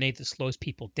attraction grenade that slows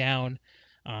people down.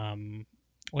 Um,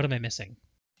 what am I missing?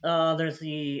 There's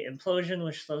the implosion,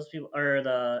 which slows people, or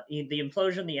the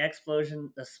implosion, the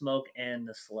explosion, the smoke, and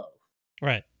the slow.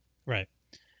 Right, right.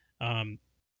 Um,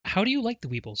 how do you like the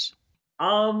Weebles?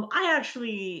 I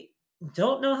actually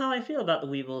don't know how I feel about the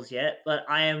Weebles yet, but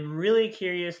I am really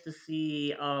curious to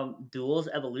see Duel's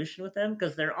evolution with them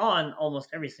because they're on almost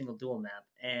every single Duel map,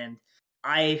 and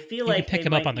I feel You can like pick they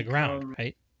them up might on the ground, become.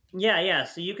 right? Yeah.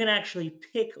 So you can actually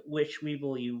pick which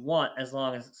Weeble you want as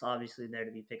long as it's obviously there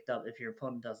to be picked up if your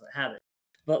opponent doesn't have it.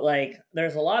 But like,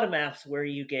 there's a lot of maps where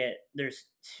there's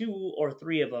two or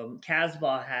three of them.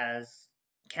 Casbah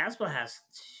has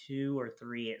two or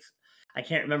three. I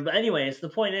can't remember. But anyways, the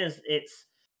point is, it's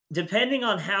depending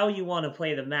on how you want to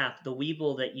play the map. The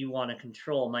Weeble that you want to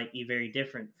control might be very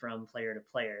different from player to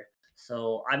player.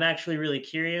 So I'm actually really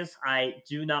curious. I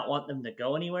do not want them to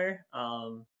go anywhere.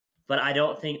 But I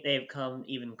don't think they've come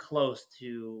even close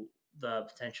to the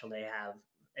potential they have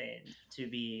and to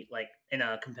be like in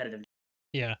a competitive.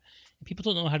 Yeah. People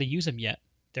don't know how to use them yet.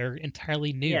 They're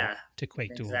entirely new Yeah, to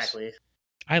Quake duels. exactly.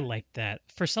 I like that.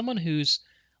 For someone who's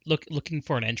looking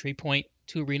for an entry point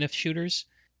to arena shooters,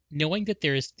 knowing that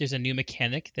there's a new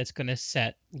mechanic that's going to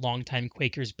set longtime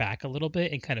Quakers back a little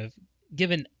bit and kind of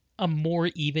give a more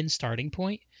even starting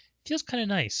point feels kind of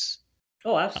nice.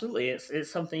 Oh, Uh, absolutely.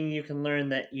 It's something you can learn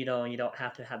that you don't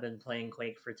have to have been playing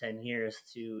Quake for 10 years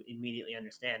to immediately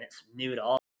understand. It's new to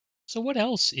all. so what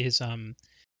else is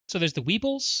so there's the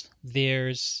Weebles,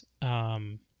 there's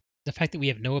the fact that we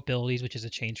have no abilities, which is a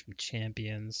change from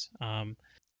champions.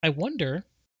 I wonder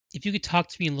if you could talk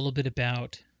to me a little bit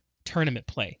about tournament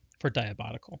play for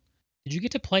Diabolical. Did you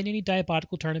get to play in any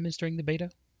Diabolical tournaments during the beta?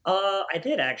 I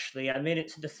did actually. I made it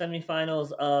to the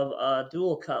semifinals of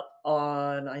Dual Cup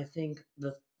on I think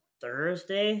the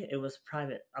Thursday. It was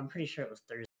private. I'm pretty sure it was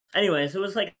Thursday. Anyways, it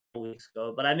was like a couple weeks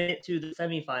ago, but I made it to the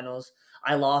semifinals.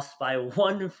 I lost by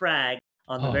one frag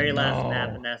on the Oh very last map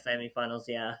in no. that semifinals.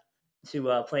 Yeah, to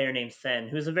a player named Sen,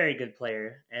 who's a very good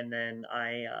player. And then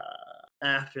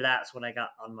after that's when I got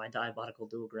on my Diabolical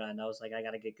Dual grind. I was like, I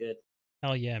gotta get good.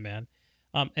 Hell yeah, man.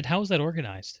 And how was that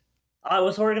organized? It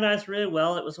was organized really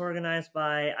well. It was organized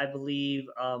by, I believe,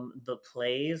 the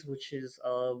Plays, which is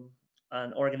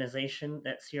an organization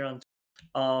that's here on.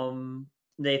 Um,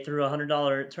 they threw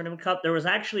 $100 tournament cup. There was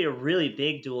actually a really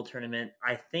big duel tournament.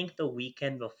 I think the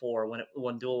weekend before,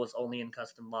 when duel was only in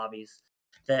custom lobbies,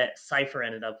 that Cipher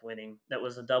ended up winning. That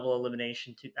was a double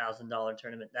elimination $2,000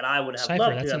 tournament that I would have Cypher,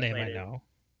 loved to that's a have name played I in. know.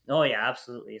 Oh yeah,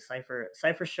 absolutely.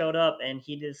 Cipher showed up and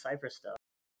he did Cipher stuff.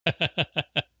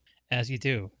 As you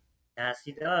do. Yes,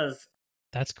 he does.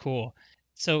 That's cool.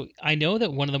 So I know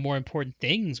that one of the more important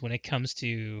things when it comes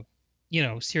to,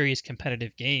 serious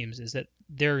competitive games is that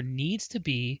there needs to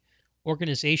be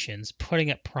organizations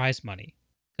putting up prize money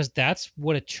because that's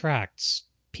what attracts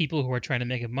people who are trying to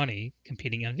make money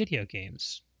competing on video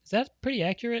games. Is that pretty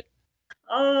accurate?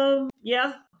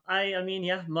 Yeah.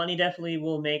 Yeah, money definitely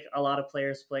will make a lot of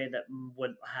players play that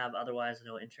would have otherwise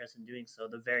no interest in doing so.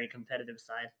 The very competitive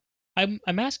side.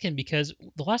 I'm asking because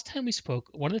the last time we spoke,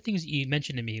 one of the things that you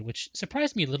mentioned to me, which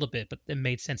surprised me a little bit, but it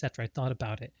made sense after I thought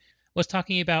about it, was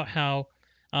talking about how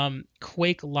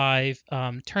Quake Live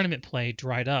tournament play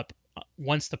dried up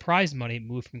once the prize money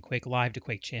moved from Quake Live to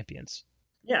Quake Champions.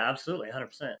 Yeah, absolutely,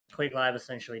 100%. Quake Live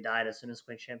essentially died as soon as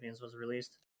Quake Champions was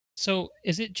released. So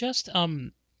is it just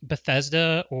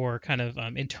Bethesda or kind of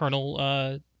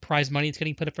internal prize money that's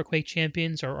getting put up for Quake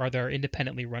Champions, or are there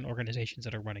independently run organizations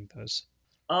that are running those?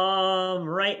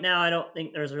 Right now, I don't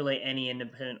think there's really any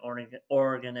independent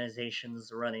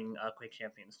organizations running Quake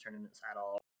Champions tournaments at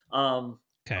all.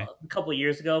 Okay, A couple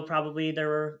years ago, probably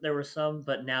there were some,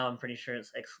 but now I'm pretty sure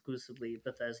it's exclusively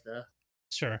Bethesda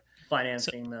sure. So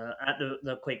financing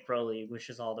the Quake Pro League, which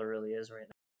is all there really is right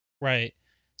now. right.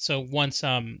 So once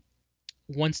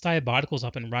once Diabotical's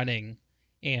up and running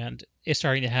and is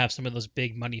starting to have some of those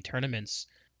big money tournaments,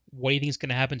 what do you think is going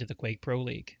to happen to the Quake Pro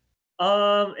League?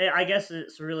 I guess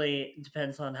it's really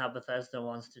depends on how Bethesda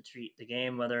wants to treat the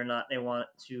game, whether or not they want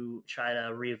to try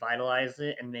to revitalize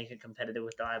it and make it competitive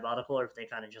with Diabolical, or if they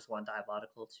kind of just want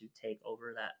Diabolical to take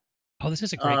over that. Oh, this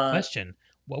is a great Uh, question.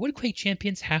 What would Quake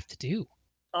Champions have to do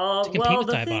to compete well, with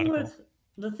Diabolical?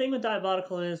 the thing with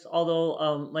Diabolical is, although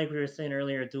like we were saying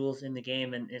earlier, duels in the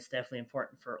game and it's definitely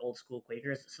important for old school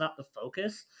Quakers. It's not the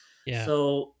focus, Yeah.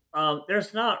 so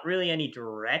there's not really any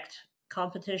direct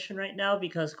competition right now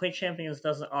because Quake Champions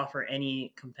doesn't offer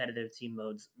any competitive team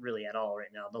modes really at all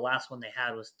right now. The last one they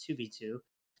had was 2v2,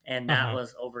 and that Uh-huh.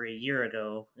 was over a year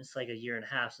ago. It's like a year and a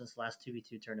half since the last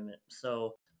 2v2 tournament.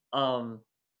 So um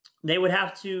they would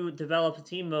have to develop a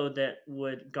team mode that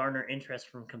would garner interest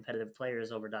from competitive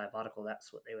players over Diabolical.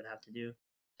 That's what they would have to do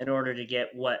in order to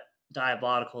get what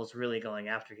Diabolical is really going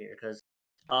after here. Because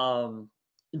um,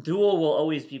 Duel will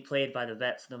always be played by the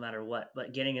vets no matter what,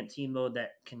 but getting a team mode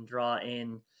that can draw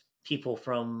in people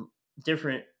from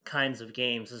different kinds of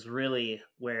games is really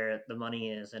where the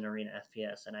money is in Arena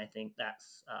FPS. And I think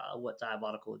that's what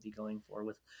Diabolical would be going for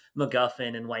with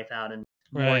MacGuffin and Wipeout and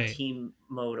more Right. team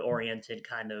mode oriented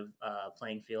kind of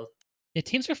playing field. Yeah,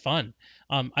 teams are fun.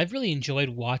 I've really enjoyed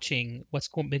watching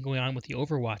been going on with the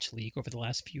Overwatch League over the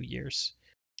last few years.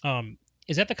 Um,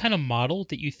 is that the kind of model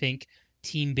that you think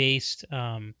team-based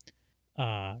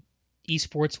uh,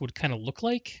 esports would kind of look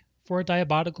like for a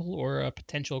Diabotical or a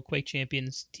potential Quake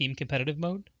Champions team competitive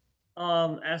mode?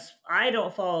 As I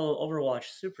don't follow Overwatch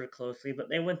super closely, but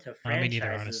they went to Me neither,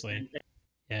 franchises, honestly. didn't they?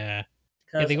 Yeah, yeah.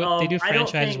 Because They do I don't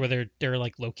franchises where think, they're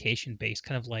like location based,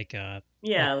 kind of like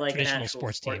yeah, like an traditional actual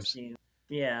sports sports teams. team.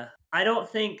 Yeah, I don't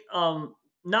think,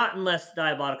 not unless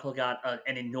Diabolical got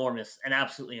an enormous, an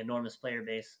absolutely enormous player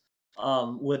base.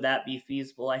 Would that be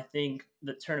feasible? I think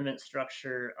the tournament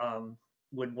structure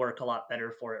would work a lot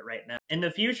better for it right now. In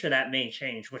the future, that may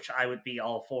change, which I would be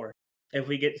all for. If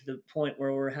we get to the point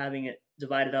where we're having it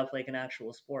divided up like an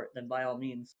actual sport, then by all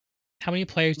means. How many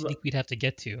players do you But, think we'd have to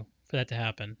get to for that to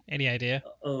happen? Any idea?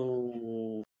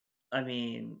 oh, I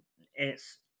mean, it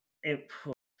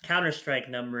Counter Strike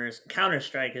numbers. Counter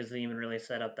Strike isn't even really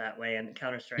set up that way, and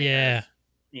Counter Strike Yeah, has,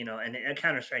 and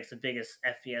Counter Strike's the biggest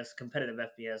FPS competitive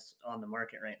FPS on the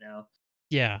market right now.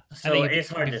 yeah. I So think it's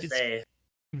hard to it's say.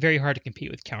 very hard to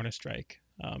compete with Counter Strike,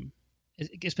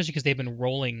 especially because they've been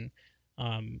rolling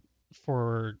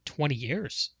for 20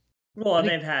 years. Well, I and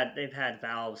think they've had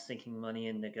Valve sinking money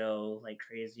into Go like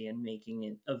crazy and making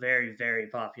it a very very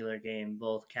popular game,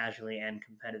 both casually and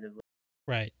competitively.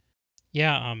 right.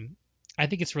 Yeah, I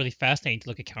think it's really fascinating to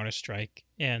look at Counter Strike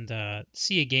and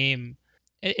see a game.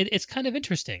 It's kind of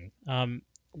interesting.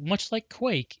 Much like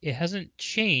Quake, it hasn't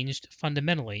changed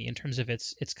fundamentally in terms of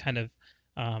its kind of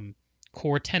um,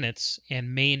 core tenets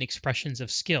and main expressions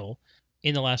of skill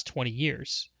in the last 20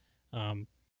 years. Um,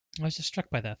 I was just struck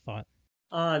by that thought.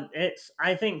 It's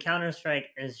I think Counter Strike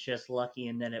is just lucky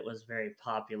in that it was very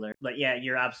popular. But yeah,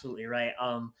 you're absolutely right.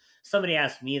 Somebody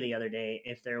asked me the other day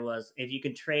if you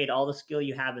could trade all the skill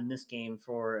you have in this game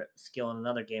for skill in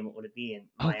another game, what would it be? And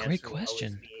Oh, my great answer would always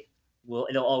question. be, well,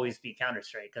 it'll always be Counter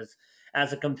Strike because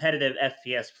as a competitive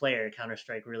FPS player, Counter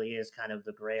Strike really is kind of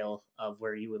the grail of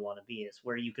where you would want to be. It's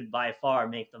where you could by far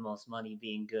make the most money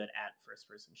being good at first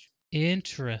person shooters.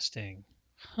 Interesting.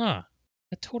 Huh.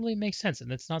 That totally makes sense, and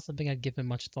that's not something I'd given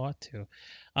much thought to.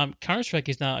 Counter-Strike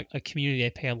is not a community I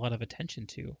pay a lot of attention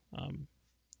to,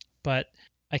 but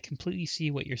I completely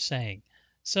see what you're saying.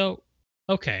 So,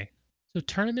 okay. So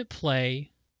tournament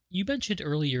play, you mentioned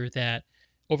earlier that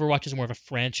Overwatch is more of a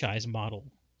franchise model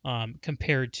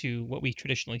compared to what we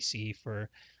traditionally see for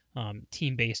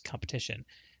team-based competition.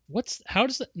 How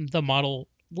does the model?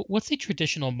 What's the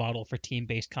traditional model for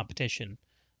team-based competition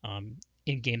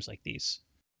in games like these?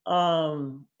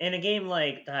 In a game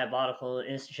like Diabolical,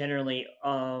 it's generally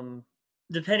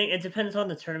depending. It depends on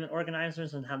the tournament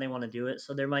organizers and how they want to do it.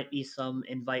 So there might be some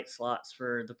invite slots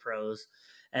for the pros,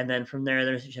 and then from there,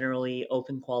 there's generally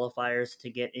open qualifiers to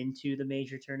get into the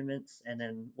major tournaments. And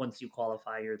then once you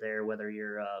qualify, you're there, whether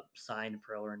you're a signed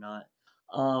pro or not.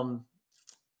 Um,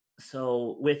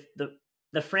 so with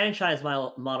the franchise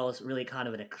model is really kind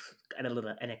of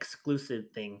an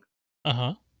exclusive thing,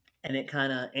 Uh-huh. and it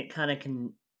kind of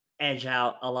can edge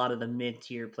out a lot of the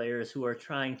mid-tier players who are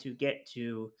trying to get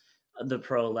to the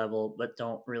pro level but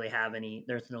don't really have any,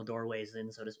 there's no doorways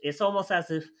in, so to speak. It's almost as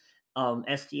if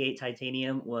ST8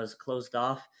 Titanium was closed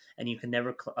off and you could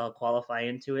never qualify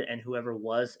into it, and whoever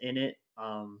was in it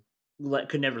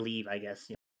could never leave, I guess.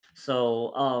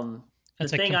 So the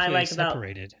That's like thing I completely like about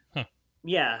separated. Huh.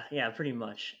 Yeah, yeah, pretty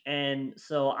much. And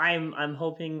so I'm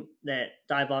hoping that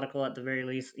Diabolical at the very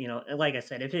least, like I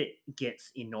said, if it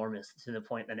gets enormous to the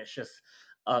point that it's just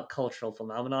a cultural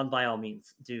phenomenon, by all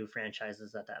means do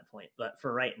franchises at that point. But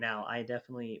for right now, I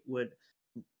definitely would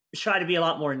try to be a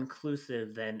lot more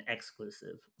inclusive than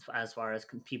exclusive as far as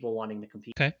people wanting to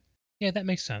compete. Okay. Yeah, that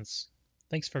makes sense.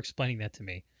 Thanks for explaining that to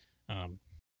me. Um,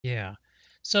 yeah.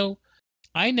 So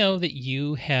I know that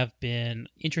you have been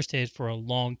interested for a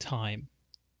long time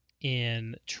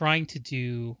in trying to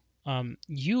do,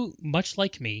 you, much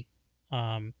like me,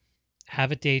 um,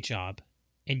 have a day job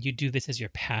and you do this as your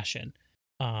passion.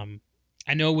 Um,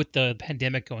 I know with the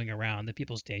pandemic going around that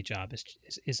people's day job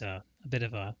is a bit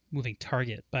of a moving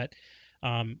target, but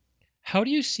um, how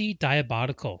do you see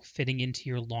Diabolical fitting into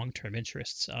your long-term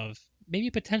interests of maybe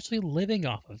potentially living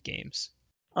off of games?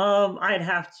 I'd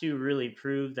have to really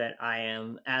prove that I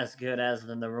am as good as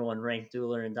the number one ranked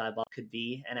dueler in Diabolical could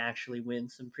be, and actually win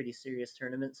some pretty serious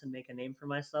tournaments and make a name for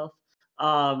myself.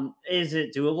 Is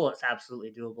it doable? It's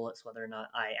absolutely doable. It's whether or not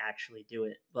I actually do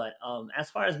it. But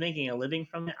as far as making a living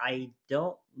from it, I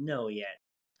don't know yet.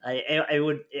 I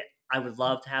would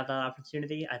love to have that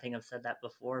opportunity. I think I've said that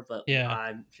before, but Yeah.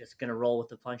 I'm just gonna roll with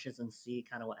the punches and see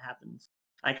kind of what happens.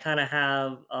 I kind of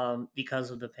have,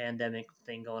 because of the pandemic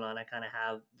thing going on, I kind of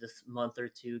have this month or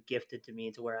two gifted to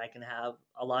me to where I can have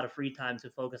a lot of free time to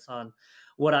focus on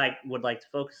what I would like to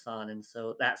focus on. And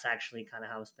so that's actually kind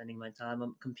of how I'm spending my time.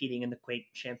 I'm competing in the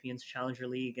Quake Champions Challenger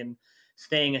League and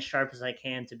staying as sharp as I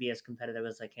can to be as competitive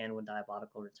as I can when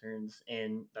Diabolical returns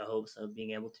in the hopes of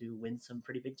being able to win some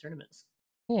pretty big tournaments.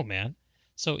 Cool, man.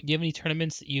 So, do you have any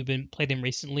tournaments that you've been played in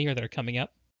recently or that are coming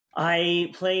up? I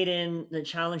played in the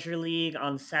Challenger League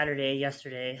on Saturday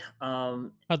yesterday,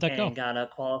 How'd that go? and got a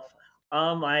qualify.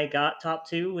 I got top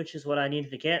two, which is what I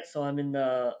needed to get. So I'm in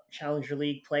the Challenger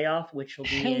League playoff, which will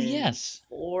be Hell in yes.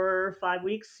 4 or 5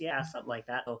 weeks. Yeah, something like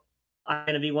that. So I'm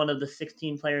going to be one of the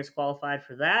 16 players qualified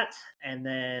for that. And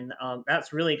then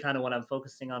that's really kind of what I'm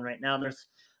focusing on right now. There's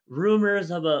rumors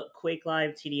of a Quake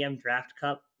Live TDM Draft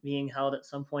Cup being held at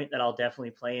some point that I'll definitely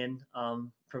play in,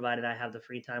 provided I have the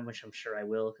free time, which I'm sure I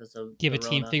will because of Do you have the a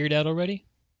team Rona. figured out already?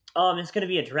 It's going to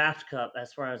be a draft cup,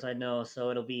 as far as I know. So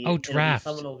Oh, it'll be someone draft.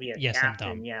 will be a Yes, I'm captain.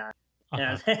 dumb. Yeah,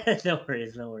 yeah. Uh-huh. No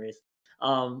worries, no worries.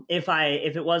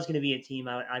 If it was going to be a team,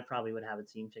 I probably would have a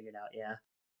team figured out. Yeah.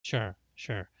 Sure,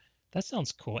 sure. That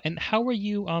sounds cool. And how are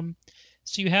you,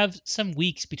 so you have some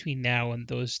weeks between now and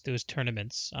those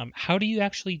tournaments. How do you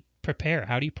actually prepare?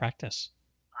 How do you practice?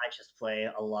 I just play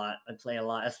a lot. I play a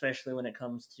lot, especially when it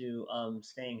comes to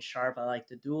staying sharp. I like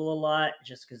to duel a lot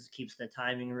just because it keeps the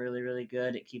timing really, really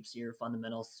good. It keeps your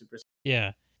fundamentals super.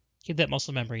 Yeah. Keep that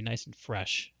muscle memory nice and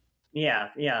fresh. Yeah,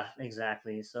 yeah,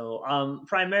 exactly. So,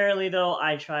 primarily though,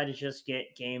 I try to just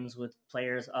get games with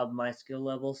players of my skill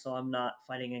level, so I'm not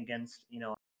fighting against,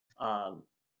 um,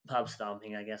 pub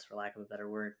stomping, I guess, for lack of a better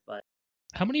word. But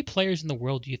How many players in the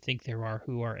world do you think there are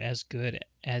who are as good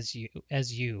as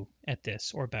you at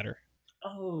this or better?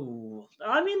 oh,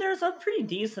 I mean, there's a pretty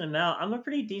decent amount. I'm a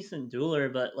pretty decent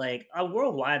dueler, but like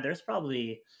worldwide, there's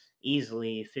probably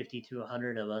easily 50 to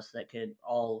 100 of us that could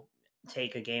all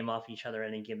take a game off each other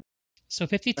any given, So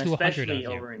 50 to 100 especially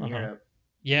of you. over in Uh-huh. Europe.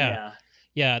 Yeah.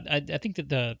 Yeah. Yeah, I think that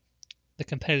the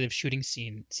competitive shooting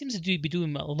scene seems to be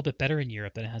doing a little bit better in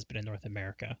Europe than it has been in North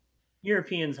America.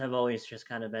 Europeans have always just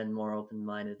kind of been more open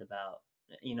minded about,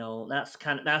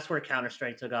 that's where Counter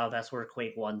Strike took off. That's where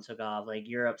Quake One took off. Like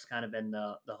Europe's kind of been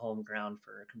the home ground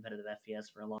for competitive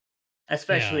FPS for a long,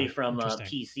 especially Yeah, from a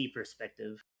interesting. PC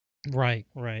perspective. Right,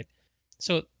 right.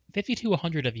 So 50 to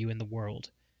 100 of you in the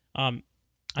world. Um,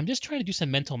 I'm just trying to do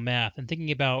some mental math and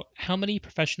thinking about how many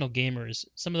professional gamers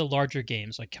some of the larger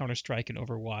games like Counter-Strike and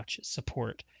Overwatch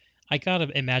support. I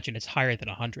gotta imagine it's higher than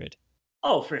 100.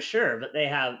 Oh, for sure, but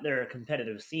their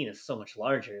competitive scene is so much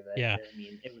larger that Yeah, I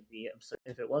mean it would be absurd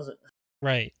if it wasn't.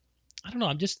 right. I don't know.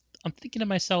 I'm thinking to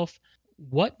myself,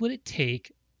 what would it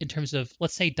take in terms of,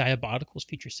 let's say, Diabolical's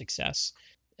future success?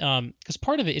 Because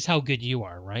part of it is how good you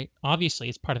are, right? Obviously,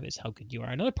 it's part of it is how good you are.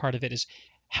 Another part of it is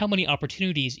how many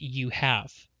opportunities you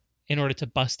have in order to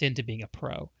bust into being a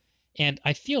pro. And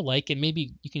I feel like, and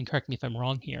maybe you can correct me if I'm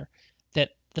wrong here,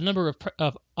 that the number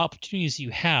of opportunities you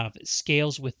have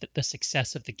scales with the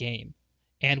success of the game,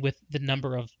 and with the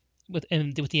number of with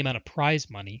the amount of prize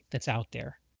money that's out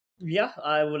there. Yeah,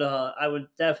 I would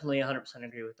definitely 100%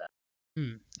 agree with that.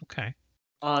 Hmm. Okay.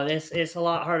 It's a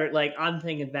lot harder. Like I'm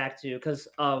thinking back to because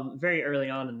very early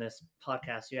on in this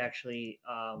podcast, you actually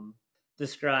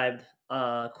described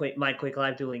my quick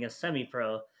live dueling as semi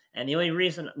pro, and the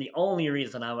only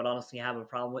reason I would honestly have a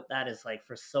problem with that is like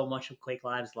for so much of Quake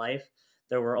Live's life,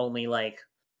 there were only like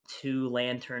 2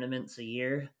 LAN tournaments a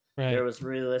year. Right. There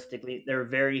were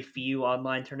very few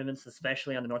online tournaments,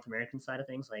 especially on the North American side of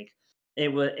things. Like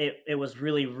it was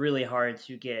really really hard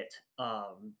to get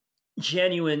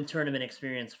genuine tournament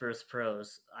experience versus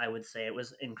pros. I would say it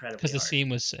was Because incredibly the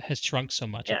hard. scene has shrunk so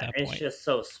much at Yeah, that it's point. just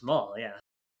so small. Yeah.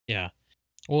 Yeah.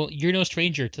 Well, you're no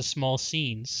stranger to small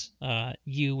scenes.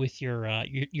 You with your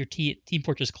Team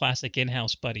Fortress Classic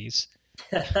in-house buddies.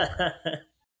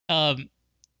 Um,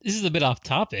 this is a bit off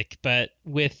topic, but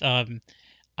with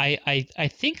I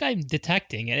think I'm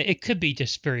detecting, and it could be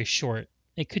just very short.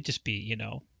 It could just be,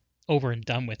 over and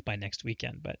done with by next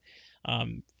weekend. But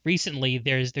recently,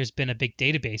 there's been a big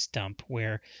database dump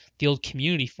where the old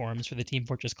community forums for the Team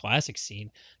Fortress Classic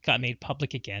scene got made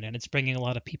public again, and it's bringing a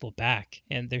lot of people back.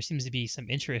 And there seems to be some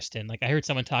interest in, like, I heard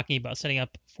someone talking about setting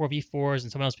up 4v4s,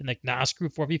 and someone else being like, "Nah, screw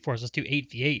 4v4s, let's do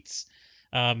 8v8s."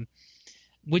 Um,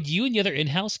 would you and the other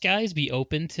in-house guys be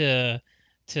open to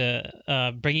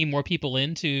bringing more people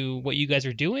into what you guys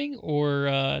are doing, or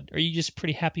are you just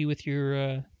pretty happy with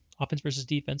your offense versus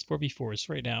defense 4v4s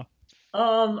right now?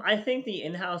 I think the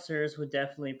in-housers would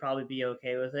definitely probably be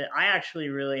okay with it. I actually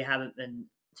really haven't been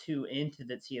too into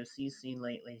the TFC scene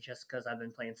lately, just because I've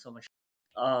been playing so much.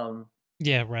 Um,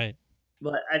 Yeah, right.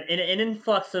 but an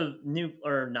influx of new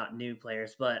or not new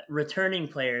players, but returning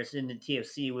players in the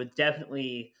TFC would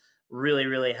definitely really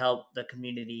really help the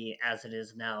community as it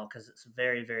is now because it's a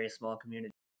very very small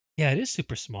community. Yeah, it is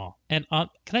super small. And can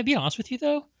I be honest with you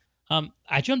though?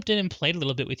 I jumped in and played a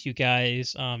little bit with you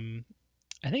guys.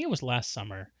 I think it was last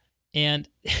summer, and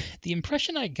the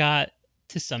impression I got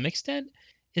to some extent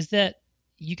is that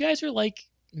you guys are like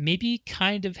maybe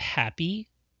kind of happy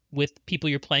with people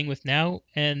you're playing with now,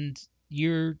 and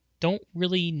you don't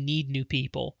really need new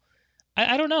people.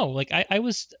 I don't know. Like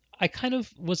I kind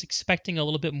of was expecting a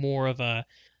little bit more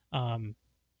um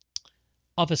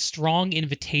of a strong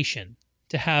invitation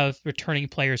to have returning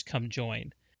players come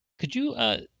join. Could you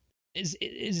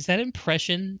is that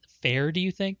impression fair, do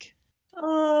you think?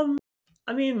 Um,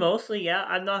 I mean, mostly, yeah.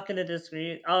 I'm not going to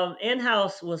disagree.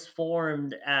 In-house was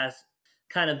formed as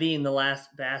kind of being the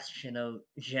last bastion of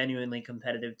genuinely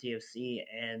competitive TFC,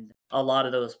 and a lot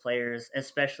of those players,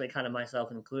 especially kind of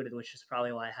myself included, which is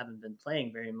probably why I haven't been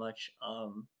playing very much.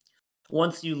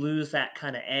 Once you lose that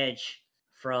kind of edge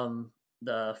from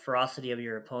the ferocity of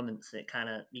your opponents, it kind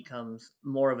of becomes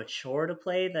more of a chore to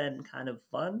play than kind of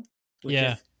fun, which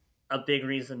Yeah. is a big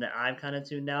reason that I've kind of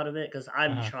tuned out of it because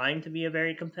I'm Uh-huh. trying to be a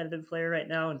very competitive player right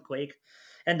now in Quake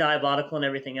and Diabolical and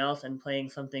everything else, and playing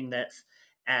something that's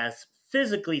as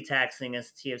physically taxing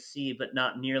as TFC, but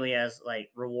not nearly as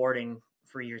like rewarding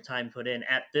for your time put in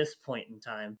at this point in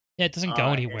time. Yeah, it doesn't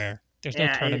go It's anywhere. There's no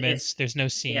yeah, tournaments, it's there's no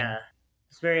scene, yeah,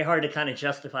 it's very hard to kind of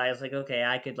justify. It's like, okay,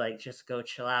 I could like just go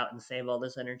chill out and save all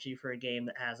this energy for a game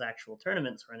that has actual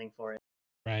tournaments running for it.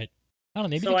 right? I don't know,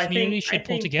 maybe the So community I should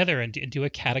pull think together and do a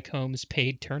Catacombs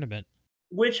paid tournament.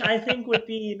 which I think would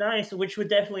be nice, which would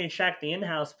definitely attract the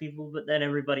in-house people, but then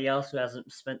everybody else who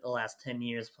hasn't spent the last 10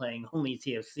 years playing only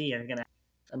TFC are gonna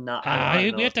not. I don't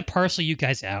We know. have to parcel you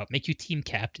guys out, make you team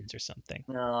captains or something.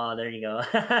 Oh, there you go.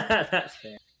 That's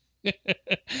fair.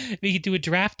 We could do a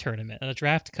draft tournament and a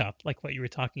draft cup, like what you were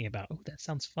talking about. Oh, that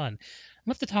sounds fun. I'm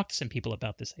gonna have to talk to some people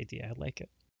about this idea. I like it.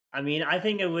 I mean, I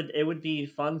think it would be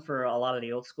fun for a lot of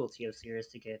the old school TO series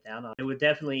to get down on. It would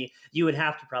definitely you would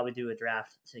have to probably do a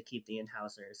draft to keep the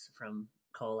in-housers from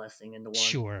coalescing into one.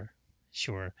 Sure,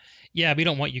 sure. Yeah, we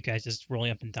don't want you guys just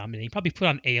rolling up and dominating. Probably put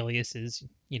on aliases,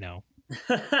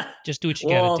 just do what you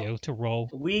got to Well, do to roll.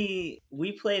 we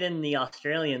played in the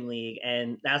Australian league,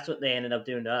 and that's what they ended up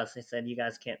doing to us. They said you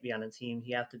guys can't be on a team;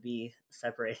 you have to be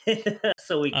separated.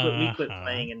 So we quit Uh-huh.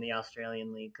 playing in the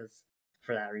Australian league because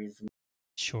for that reason.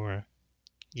 Sure.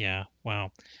 Yeah.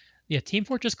 Wow. Yeah, Team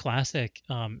Fortress Classic.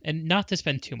 And not to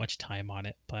spend too much time on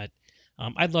it, but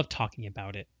I love talking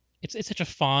about it. It's such a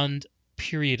fond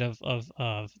period of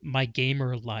my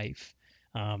gamer life,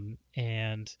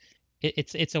 and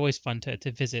it's always fun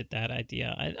to visit that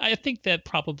idea. I think that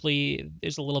probably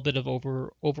there's a little bit of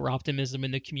over optimism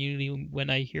in the community when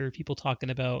I hear people talking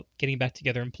about getting back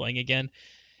together and playing again.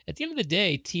 At the end of the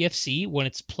day, TFC, when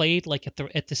it's played like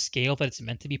at the scale that it's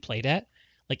meant to be played at,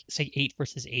 like say 8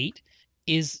 versus 8,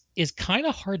 is kind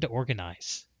of hard to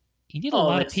organize. You need a Oh,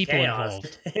 lot of it's people chaos!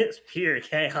 involved, It's pure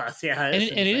chaos. Yeah, and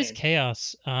it's it is insane.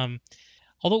 chaos.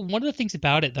 Although one of the things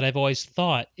about it that I've always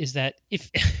thought is that if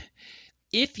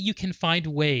if you can find a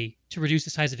way to reduce the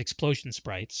size of explosion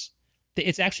sprites,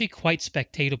 it's actually quite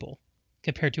spectatable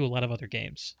compared to a lot of other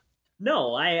games.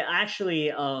 No, I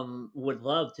actually would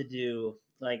love to do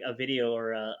like a video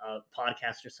or a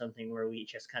podcast or something where we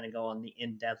just kind of go on the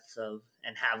in depths of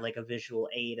and have like a visual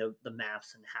aid of the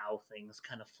maps and how things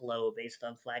kind of flow based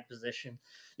on flag position.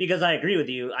 Because I agree with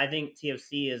you, I think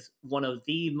TFC is one of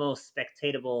the most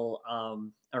spectatable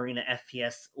arena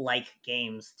FPS like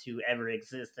games to ever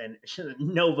exist, and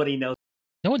nobody knows.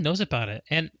 No one knows about it.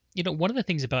 And one of the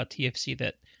things about TFC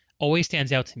that always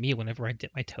stands out to me whenever I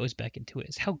dip my toes back into it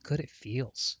is how good it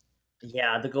feels.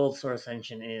 Yeah, the Gold Source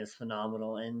engine is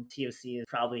phenomenal, and TFC is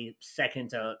probably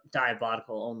second to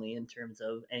Diabolical only in terms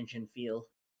of engine feel.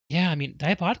 Yeah, I mean,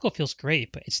 Diabolical feels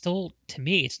great, but it's still, to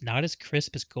me, it's not as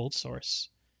crisp as Gold Source.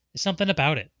 There's something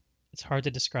about it. It's hard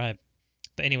to describe.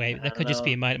 But anyway, I that don't could just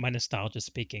be know. my nostalgia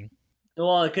speaking.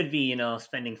 Well, it could be,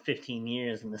 spending 15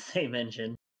 years in the same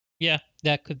engine. Yeah,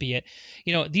 that could be it.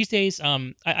 These days,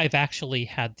 I've actually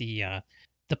had the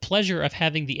pleasure of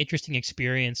having the interesting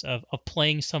experience of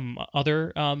playing some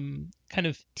other kind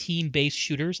of team-based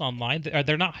shooters online.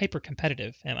 They're not hyper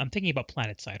competitive, and I'm thinking about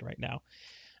PlanetSide right now.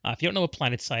 If you don't know what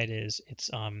PlanetSide is, it's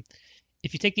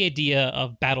if you take the idea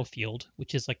of Battlefield,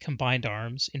 which is like combined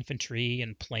arms, infantry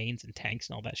and planes and tanks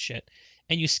and all that shit,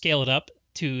 and you scale it up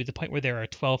to the point where there are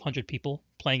 1,200 people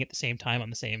playing at the same time on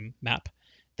the same map,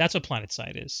 that's what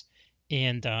PlanetSide is.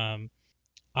 And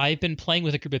I've been playing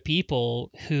with a group of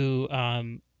people who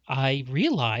I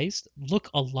realized look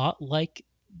a lot like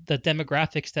the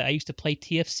demographics that I used to play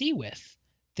TFC with.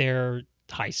 They're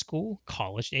high school,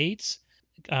 college aides.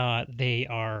 They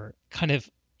are kind of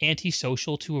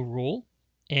antisocial to a rule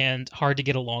and hard to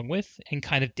get along with and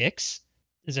kind of dicks.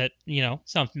 Does that,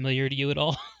 sound familiar to you at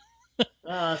all?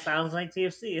 Sounds like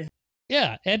TFC.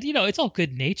 Yeah, and it's all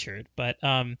good natured, but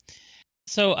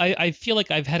so I feel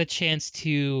like I've had a chance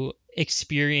to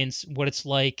experience what it's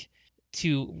like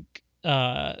to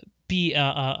uh, be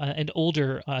an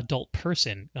older adult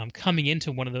person coming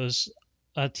into one of those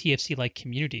TFC like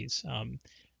communities.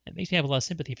 It makes me have a lot of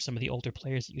sympathy for some of the older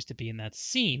players that used to be in that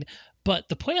scene. But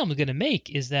the point I'm going to make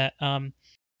is that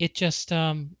it just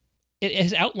it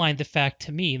has outlined the fact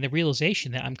to me and the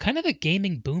realization that I'm kind of a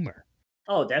gaming boomer.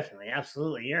 Oh, definitely,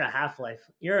 absolutely. You're a Half Life.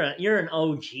 You're an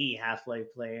OG Half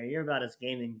Life player. You're about as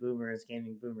gaming boomer as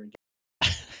gaming boomer.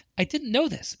 I didn't know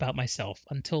this about myself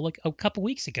until like a couple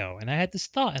weeks ago, and I had this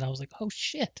thought, and I was like, "Oh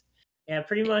shit!" Yeah,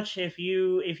 pretty much. If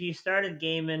you started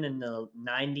gaming in the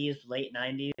 '90s, late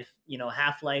 '90s,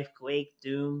 Half Life, Quake,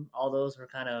 Doom, all those were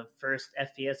kind of first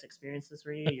FPS experiences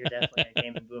for you. You're definitely a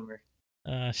gaming boomer.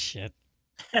 Shit.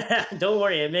 Don't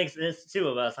worry, it makes this two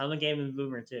of us. I'm a gaming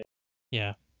boomer too.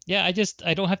 Yeah, yeah.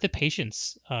 I don't have the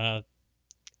patience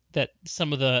that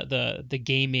some of the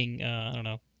gaming I don't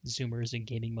know Zoomers and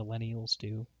gaming millennials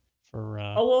do for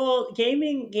Oh well,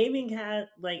 gaming had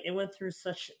like it went through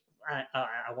such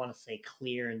I want to say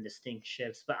clear and distinct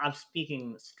shifts, but I'm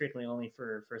speaking strictly only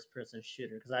for first person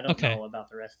shooter because I don't okay. know about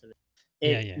the rest of it.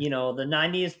 Yeah, It yeah, the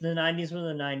 '90s were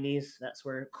the '90s. That's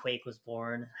where Quake was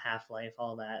born, Half Life,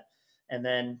 all that, and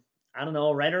then I don't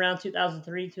know, right around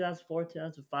 2003, 2004,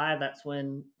 2005, that's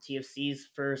when TFC's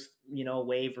first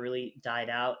wave really died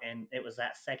out, and it was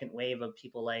that second wave of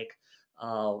people like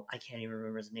I can't even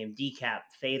remember his name, Decap,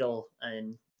 Fatal,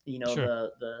 and sure.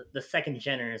 the second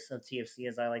geners of TFC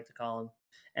as I like to call them.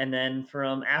 And then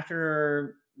from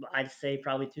after I'd say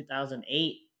probably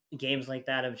 2008, games like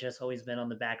that have just always been on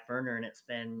the back burner, and it's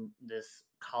been this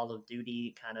Call of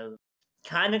Duty kind of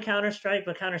Counter Strike,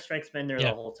 but Counter Strike's been there the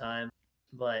Yeah, whole time,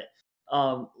 but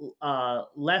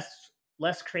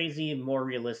less crazy, more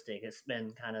realistic. It's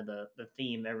been kind of the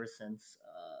theme ever since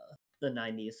the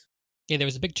 '90s. yeah. There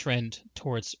was a big trend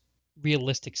towards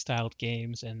realistic styled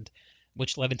games, and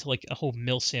which led into like a whole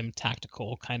milsim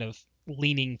tactical kind of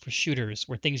leaning for shooters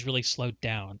where things really slowed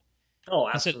down. Oh,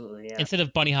 Instead absolutely, yeah. instead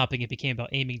of bunny hopping, it became about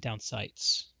aiming down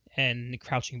sights and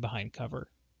crouching behind cover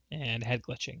and head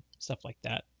glitching, stuff like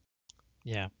that.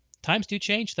 Yeah. Times do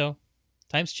change though.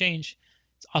 Times change.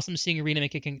 It's awesome seeing Arena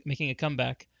making a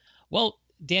comeback. Well,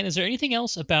 Dan, is there anything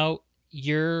else about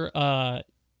your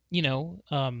you know,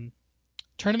 um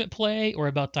tournament play or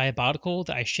about Diabolical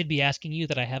that I should be asking you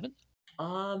that I haven't?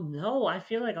 No, I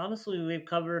feel like honestly we've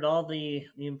covered all the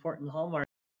important hallmarks.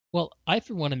 Well, I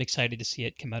for one am excited to see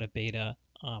it come out of beta.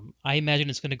 I imagine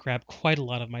it's going to grab quite a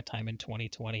lot of my time in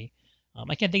 2020.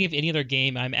 I can't think of any other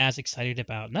game I'm as excited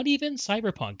about. Not even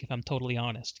Cyberpunk, if I'm totally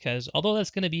honest, because although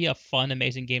that's going to be a fun,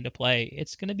 amazing game to play,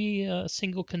 it's going to be a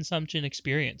single consumption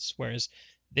experience. Whereas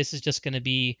this is just going to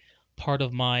be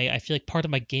I feel like part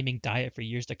of my gaming diet for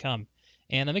years to come.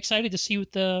 And I'm excited to see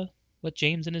what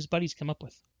James and his buddies come up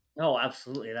with. Oh,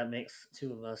 absolutely. That makes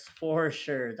two of us for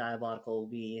sure. Diabolical will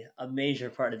be a major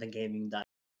part of the gaming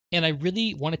And I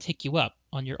really want to take you up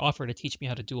on your offer to teach me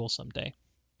how to duel someday.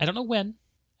 I don't know when,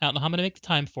 I don't know how I'm gonna make the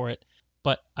time for it,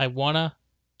 but I wanna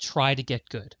try to get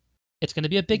good. It's gonna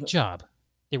be a big job.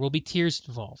 There will be tears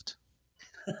involved.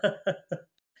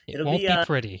 It It'll won't be be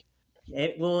pretty.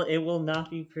 it will not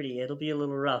be pretty. It'll be a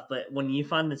little rough, but when you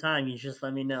find the time, you just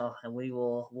let me know, and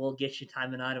we'll get you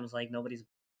time and items like nobody's.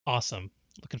 Awesome.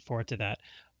 Looking forward to that.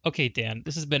 Okay, Dan,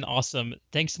 this has been awesome.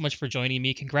 Thanks so much for joining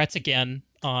me. Congrats again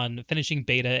on finishing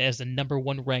beta as the number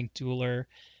one ranked dueler.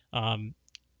 Um,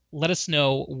 let us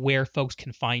know where folks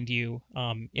can find you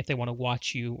if they want to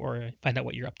watch you or find out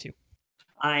what you're up to.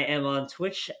 I am on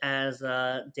Twitch as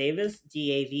Davis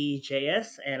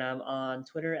DAVJS, and I'm on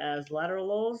Twitter as Lateral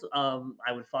Lows.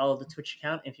 I would follow the Twitch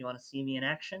account if you want to see me in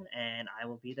action, and I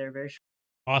will be there very shortly.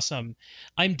 Awesome.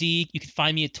 I'm Deek. You can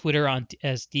find me at Twitter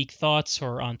as Deek Thoughts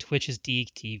or on Twitch as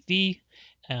Deek TV.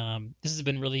 This has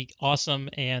been really awesome.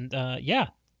 And yeah,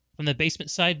 from the basement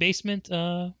side,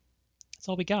 that's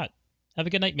all we got. Have a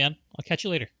good night, man. I'll catch you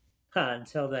later.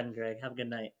 Until then, Greg, have a good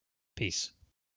night. Peace.